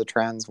identifying as a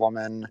trans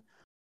woman?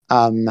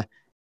 Um,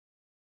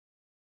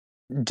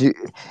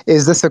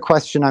 is this a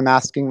question I'm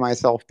asking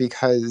myself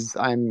because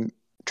I'm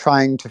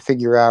trying to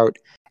figure out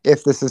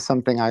if this is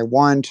something I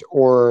want,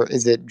 or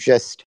is it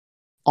just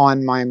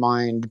on my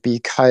mind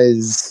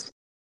because,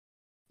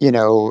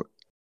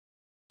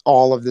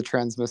 all of the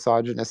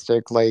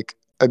transmisogynistic like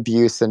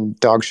abuse and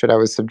dog shit I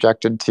was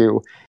subjected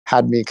to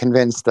had me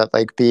convinced that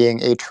like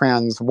being a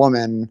trans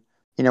woman,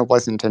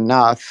 wasn't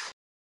enough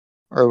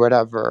or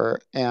whatever.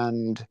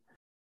 And,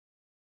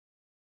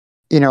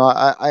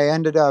 I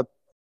ended up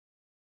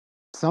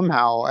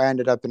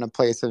in a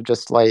place of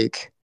just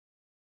like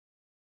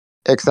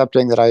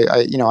accepting that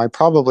I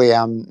probably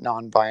am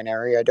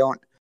non-binary. I don't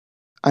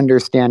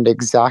understand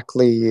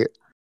exactly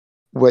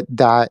what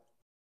that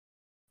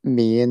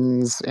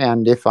means,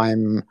 and if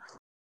I'm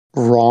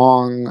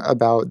wrong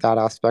about that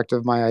aspect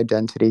of my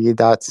identity,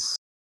 that's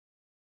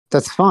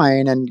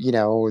fine. And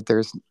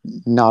there's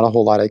not a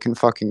whole lot I can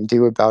fucking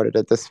do about it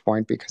at this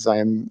point because I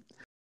am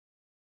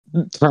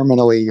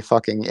terminally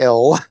fucking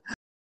ill.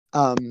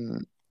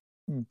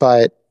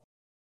 But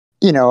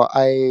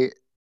I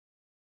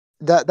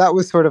that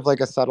was sort of like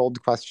a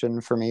settled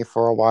question for me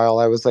for a while.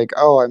 I was like,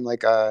 oh,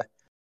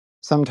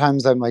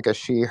 sometimes I'm like a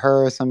she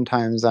her,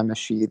 sometimes I'm a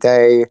she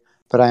they,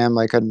 but I am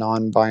like a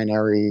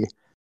non-binary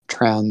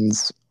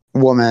trans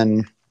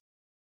woman.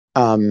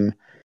 And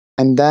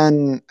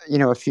then,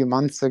 a few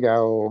months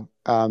ago,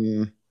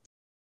 you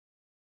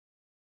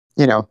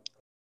know,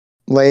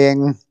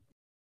 laying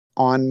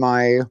on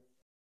my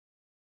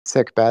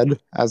sick bed,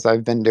 as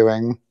I've been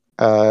doing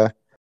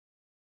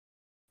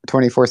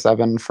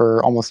 24/7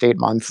 for almost 8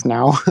 months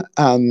now,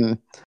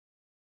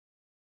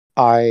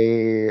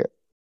 I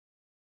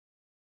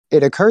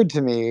it occurred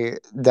to me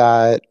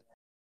that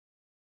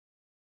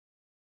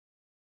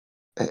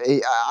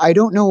I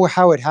don't know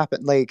how it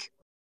happened. Like,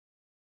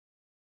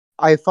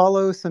 I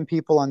follow some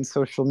people on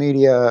social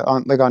media,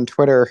 on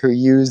Twitter, who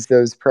use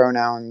those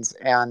pronouns,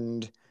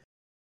 and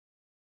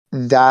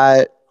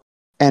that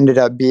ended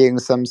up being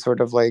some sort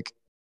of like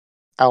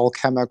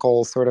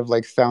alchemical sort of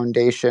like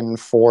foundation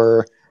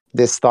for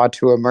this thought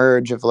to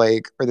emerge of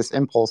like, or this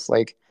impulse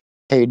like,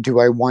 hey, do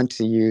I want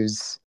to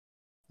use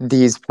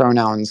these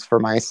pronouns for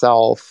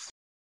myself?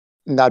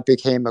 And that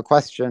became a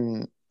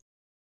question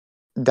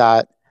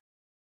that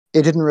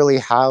it didn't really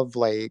have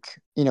like,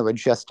 a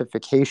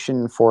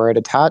justification for it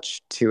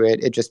attached to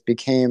it. It just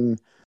became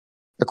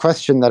a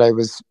question that I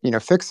was,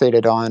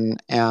 fixated on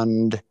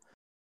and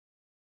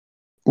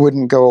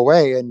wouldn't go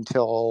away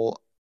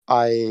until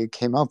I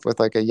came up with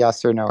like a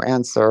yes or no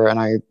answer. And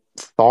I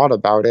thought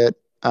about it,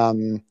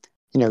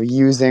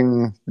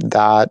 using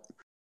that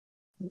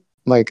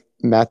like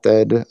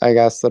method, I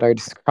guess, that I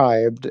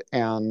described.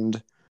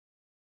 And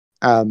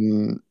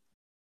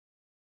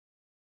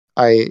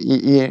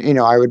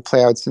I would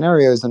play out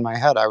scenarios in my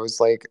head. I was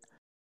like,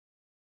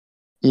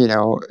 you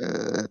know,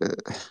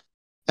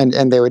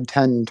 and they would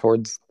tend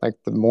towards like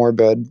the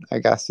morbid, I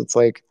guess. It's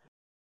like,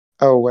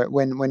 oh,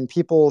 when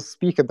people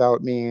speak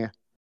about me,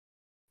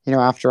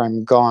 after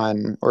I'm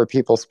gone, or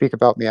people speak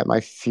about me at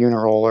my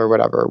funeral or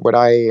whatever, would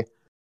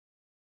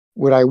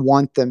I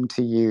want them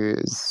to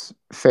use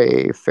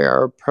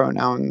fair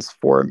pronouns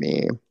for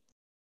me,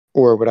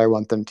 or would I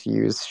want them to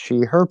use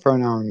she her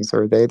pronouns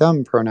or they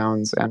them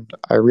pronouns? And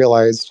I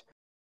realized,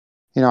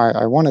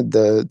 I wanted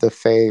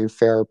the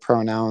fair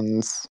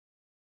pronouns,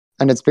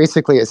 and it's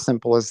basically as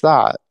simple as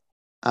that.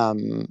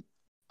 Um,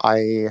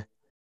 I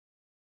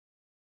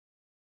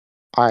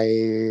I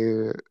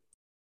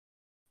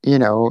you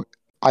know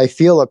I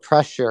feel a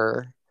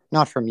pressure,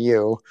 not from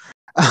you,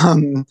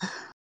 um,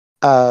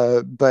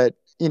 but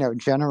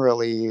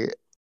generally,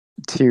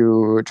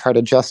 to try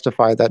to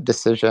justify that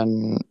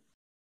decision,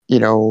 you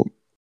know,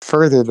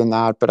 further than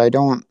that. But I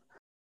don't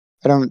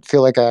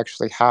feel like I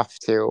actually have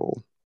to.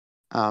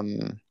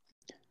 Um,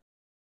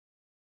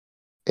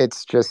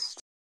 it's just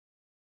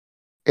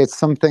it's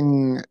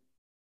something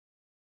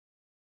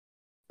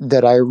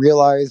that I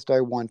realized I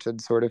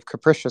wanted sort of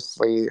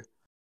capriciously,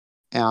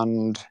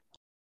 and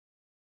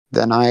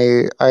then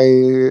I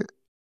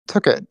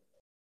took it.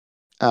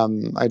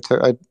 I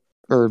took I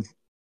or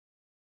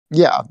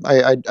yeah,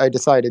 I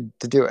decided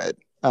to do it.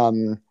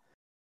 And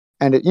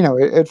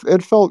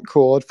it felt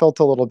cool. It felt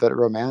a little bit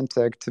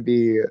romantic to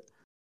be,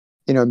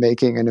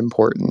 making an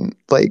important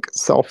like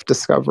self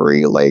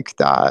discovery like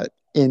that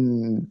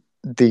in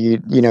the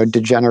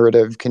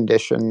degenerative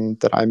condition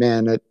that I'm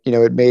in.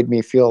 It made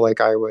me feel like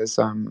I was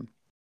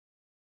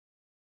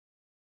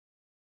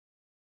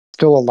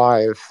still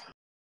alive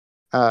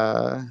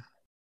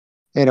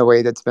in a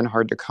way that's been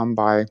hard to come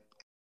by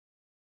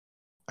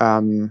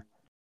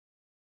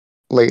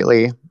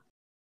lately.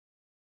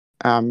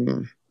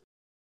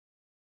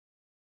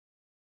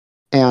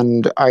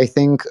 And I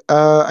think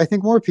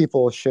more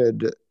people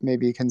should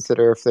maybe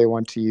consider if they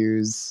want to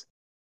use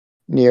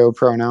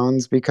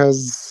neopronouns,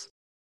 because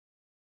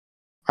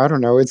I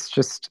don't know,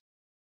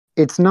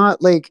 it's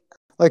not like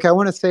I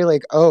want to say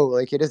like, oh,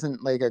 like it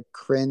isn't like a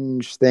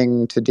cringe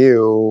thing to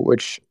do,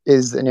 which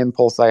is an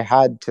impulse I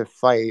had to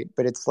fight,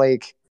 but it's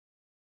like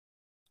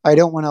I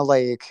don't want to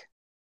like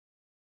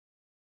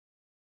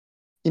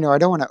I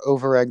don't want to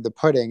over egg the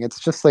pudding. It's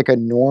just like a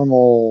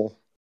normal,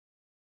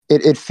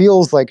 it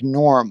feels like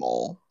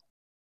normal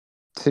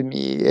to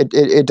me.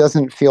 It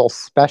doesn't feel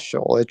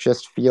special. It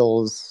just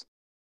feels,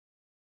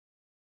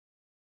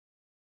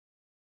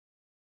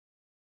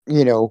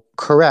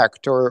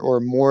 correct, or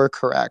more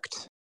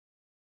correct.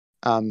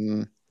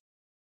 Um,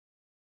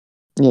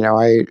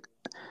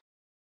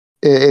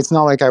 it's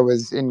not like I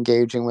was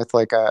engaging with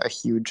like a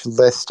huge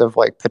list of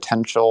like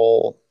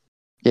potential,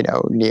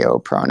 neo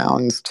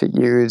pronouns to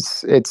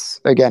use.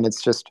 It's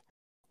just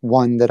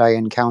one that I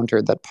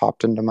encountered that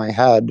popped into my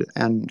head.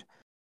 And,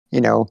 you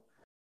know,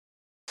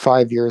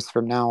 5 years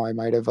from now, I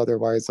might have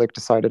otherwise like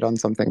decided on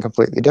something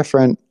completely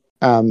different.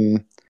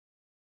 I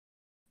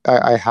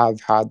have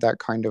had that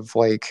kind of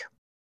like,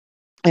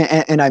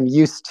 and I'm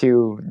used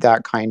to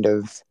that kind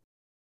of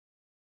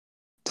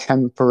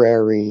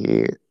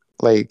temporary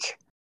like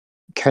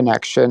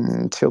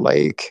connection to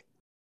like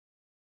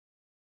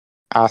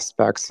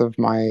aspects of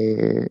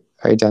my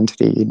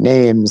identity,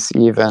 names,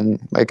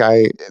 even like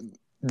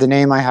the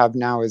name I have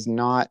now is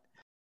not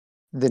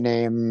the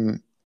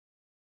name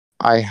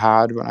I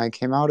had when I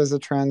came out as a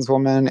trans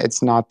woman.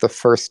 It's not the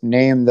first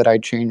name that I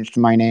changed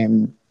my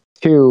name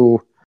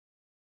to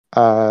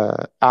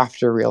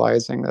after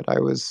realizing that I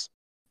was,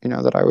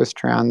 that I was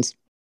trans.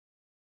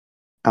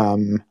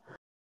 And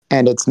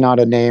it's not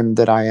a name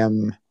that I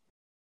am,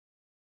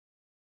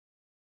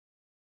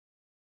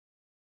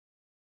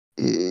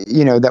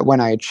 that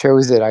when I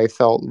chose it, I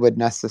felt would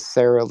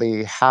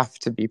necessarily have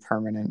to be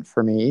permanent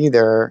for me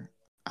either.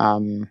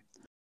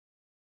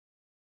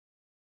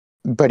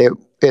 But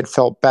it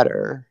felt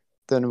better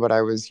than what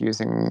I was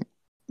using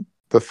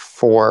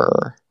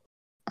before.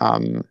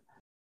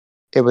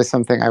 It was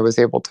something I was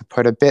able to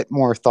put a bit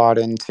more thought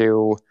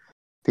into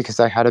because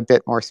I had a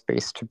bit more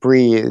space to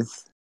breathe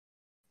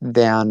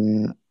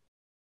than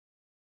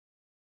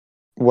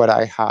what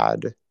I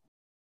had,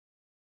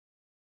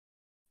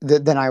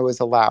 than I was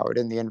allowed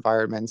in the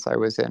environments I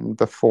was in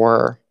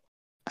before.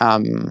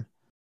 Um,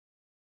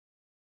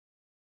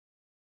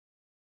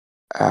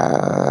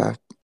 uh,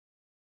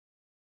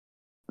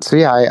 so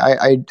yeah,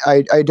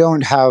 I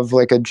don't have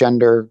like a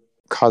gender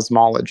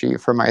cosmology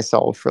for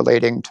myself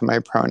relating to my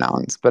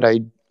pronouns, but I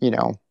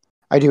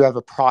do have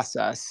a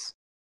process,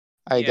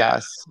 I Yeah.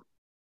 guess.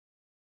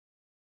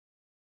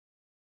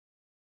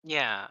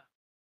 Yeah.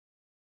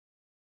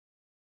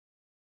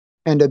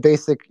 And a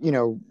basic,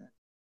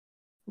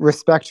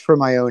 respect for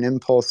my own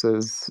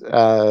impulses,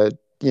 to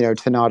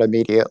not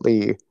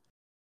immediately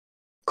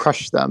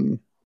crush them.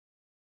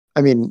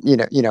 I mean,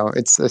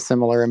 it's a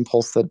similar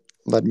impulse that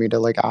led me to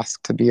like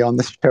ask to be on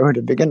the show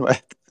to begin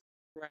with.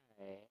 Right.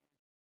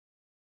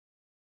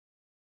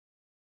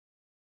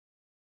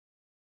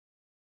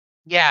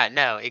 Yeah,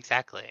 no,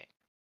 exactly.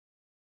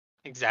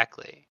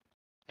 Exactly.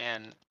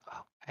 And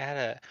I had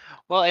a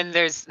well, and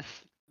there's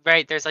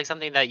right, there's like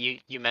something that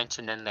you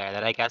mentioned in there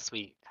that I guess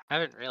we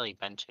haven't really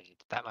mentioned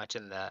that much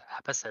in the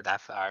episode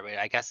that far, but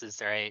I guess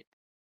is right.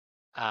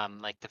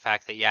 Like the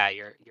fact that yeah,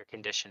 your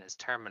condition is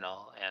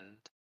terminal, and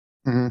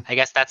Mm-hmm. I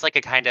guess that's like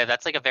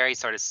that's like a very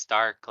sort of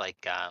stark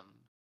like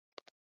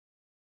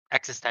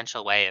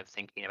existential way of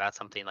thinking about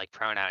something like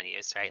pronoun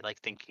use, right? Like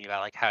thinking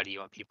about like how do you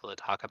want people to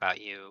talk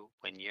about you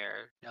when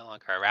you're no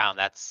longer around.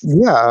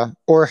 Yeah.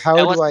 Or how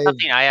That do wasn't I?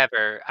 something I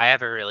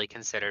ever really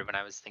considered when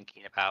I was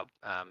thinking about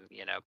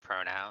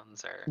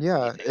pronouns or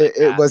Yeah, anything like it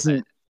that. But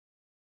wasn't.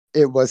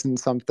 It wasn't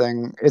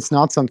something. It's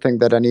not something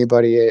that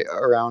anybody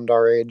around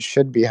our age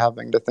should be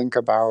having to think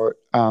about.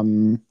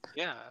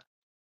 yeah,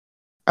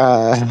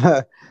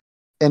 Uh,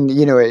 and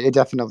it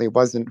definitely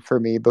wasn't for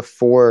me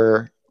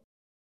before.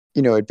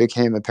 It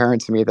became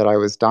apparent to me that I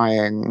was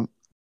dying.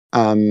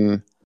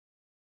 Um,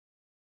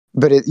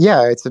 but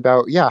it's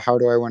about, how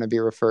do I want to be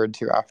referred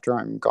to after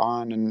I'm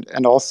gone,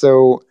 and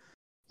also,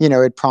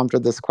 it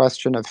prompted this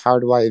question of how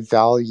do I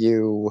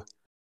value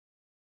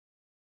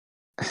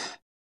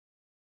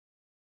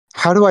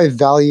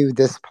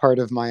this part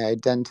of my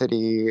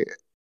identity,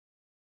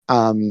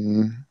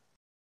 um,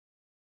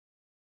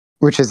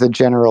 which is a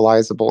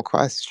generalizable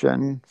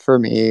question for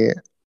me.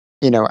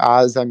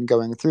 As I'm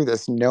going through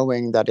this,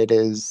 knowing that it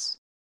is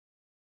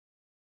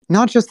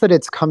not just that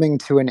it's coming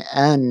to an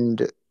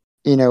end,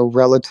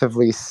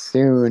 relatively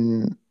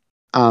soon,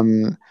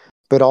 um,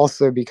 but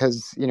also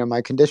because,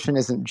 my condition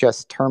isn't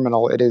just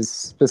terminal, it is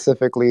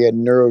specifically a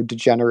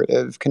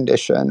neurodegenerative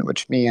condition,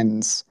 which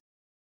means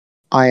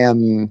I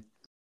am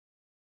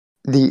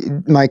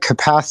my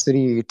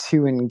capacity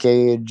to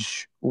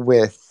engage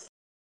with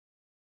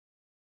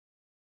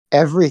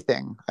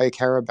everything I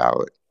care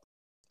about,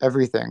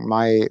 everything,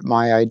 my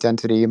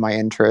identity, my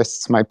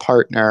interests, my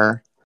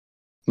partner,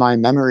 my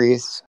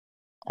memories,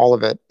 all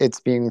of it, it's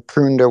being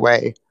pruned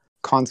away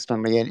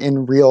constantly and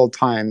in real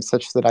time,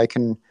 such that I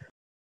can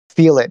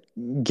feel it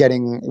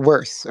getting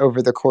worse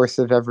over the course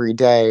of every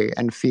day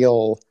and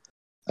feel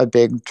a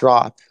big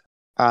drop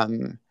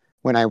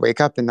when I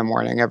wake up in the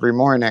morning every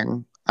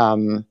morning.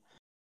 And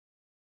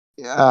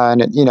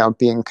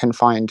being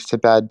confined to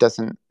bed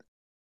doesn't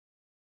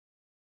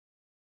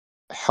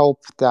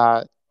help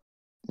that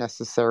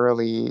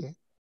necessarily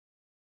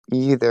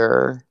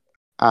either.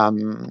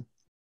 But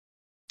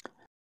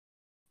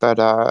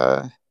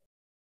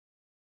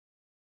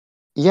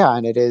yeah,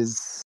 and it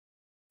is,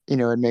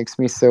 it makes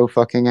me so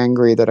fucking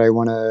angry that I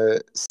want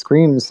to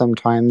scream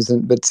sometimes,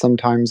 but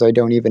sometimes I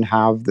don't even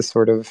have the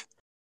sort of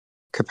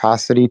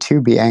capacity to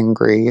be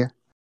angry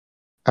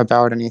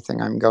about anything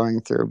I'm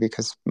going through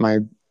because my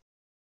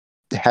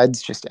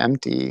head's just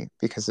empty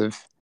because of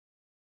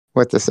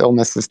what this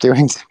illness is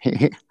doing to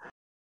me.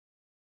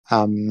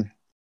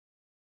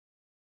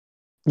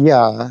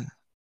 Yeah,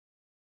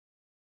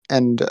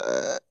 and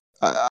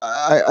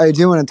I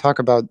do want to talk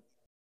about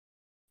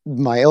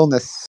my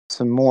illness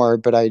some more,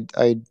 but I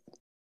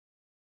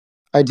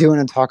do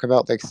want to talk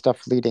about like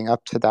stuff leading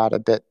up to that a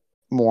bit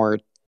more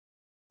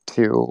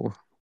too.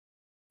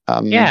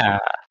 Yeah,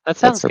 that That's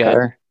sounds good.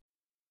 okay.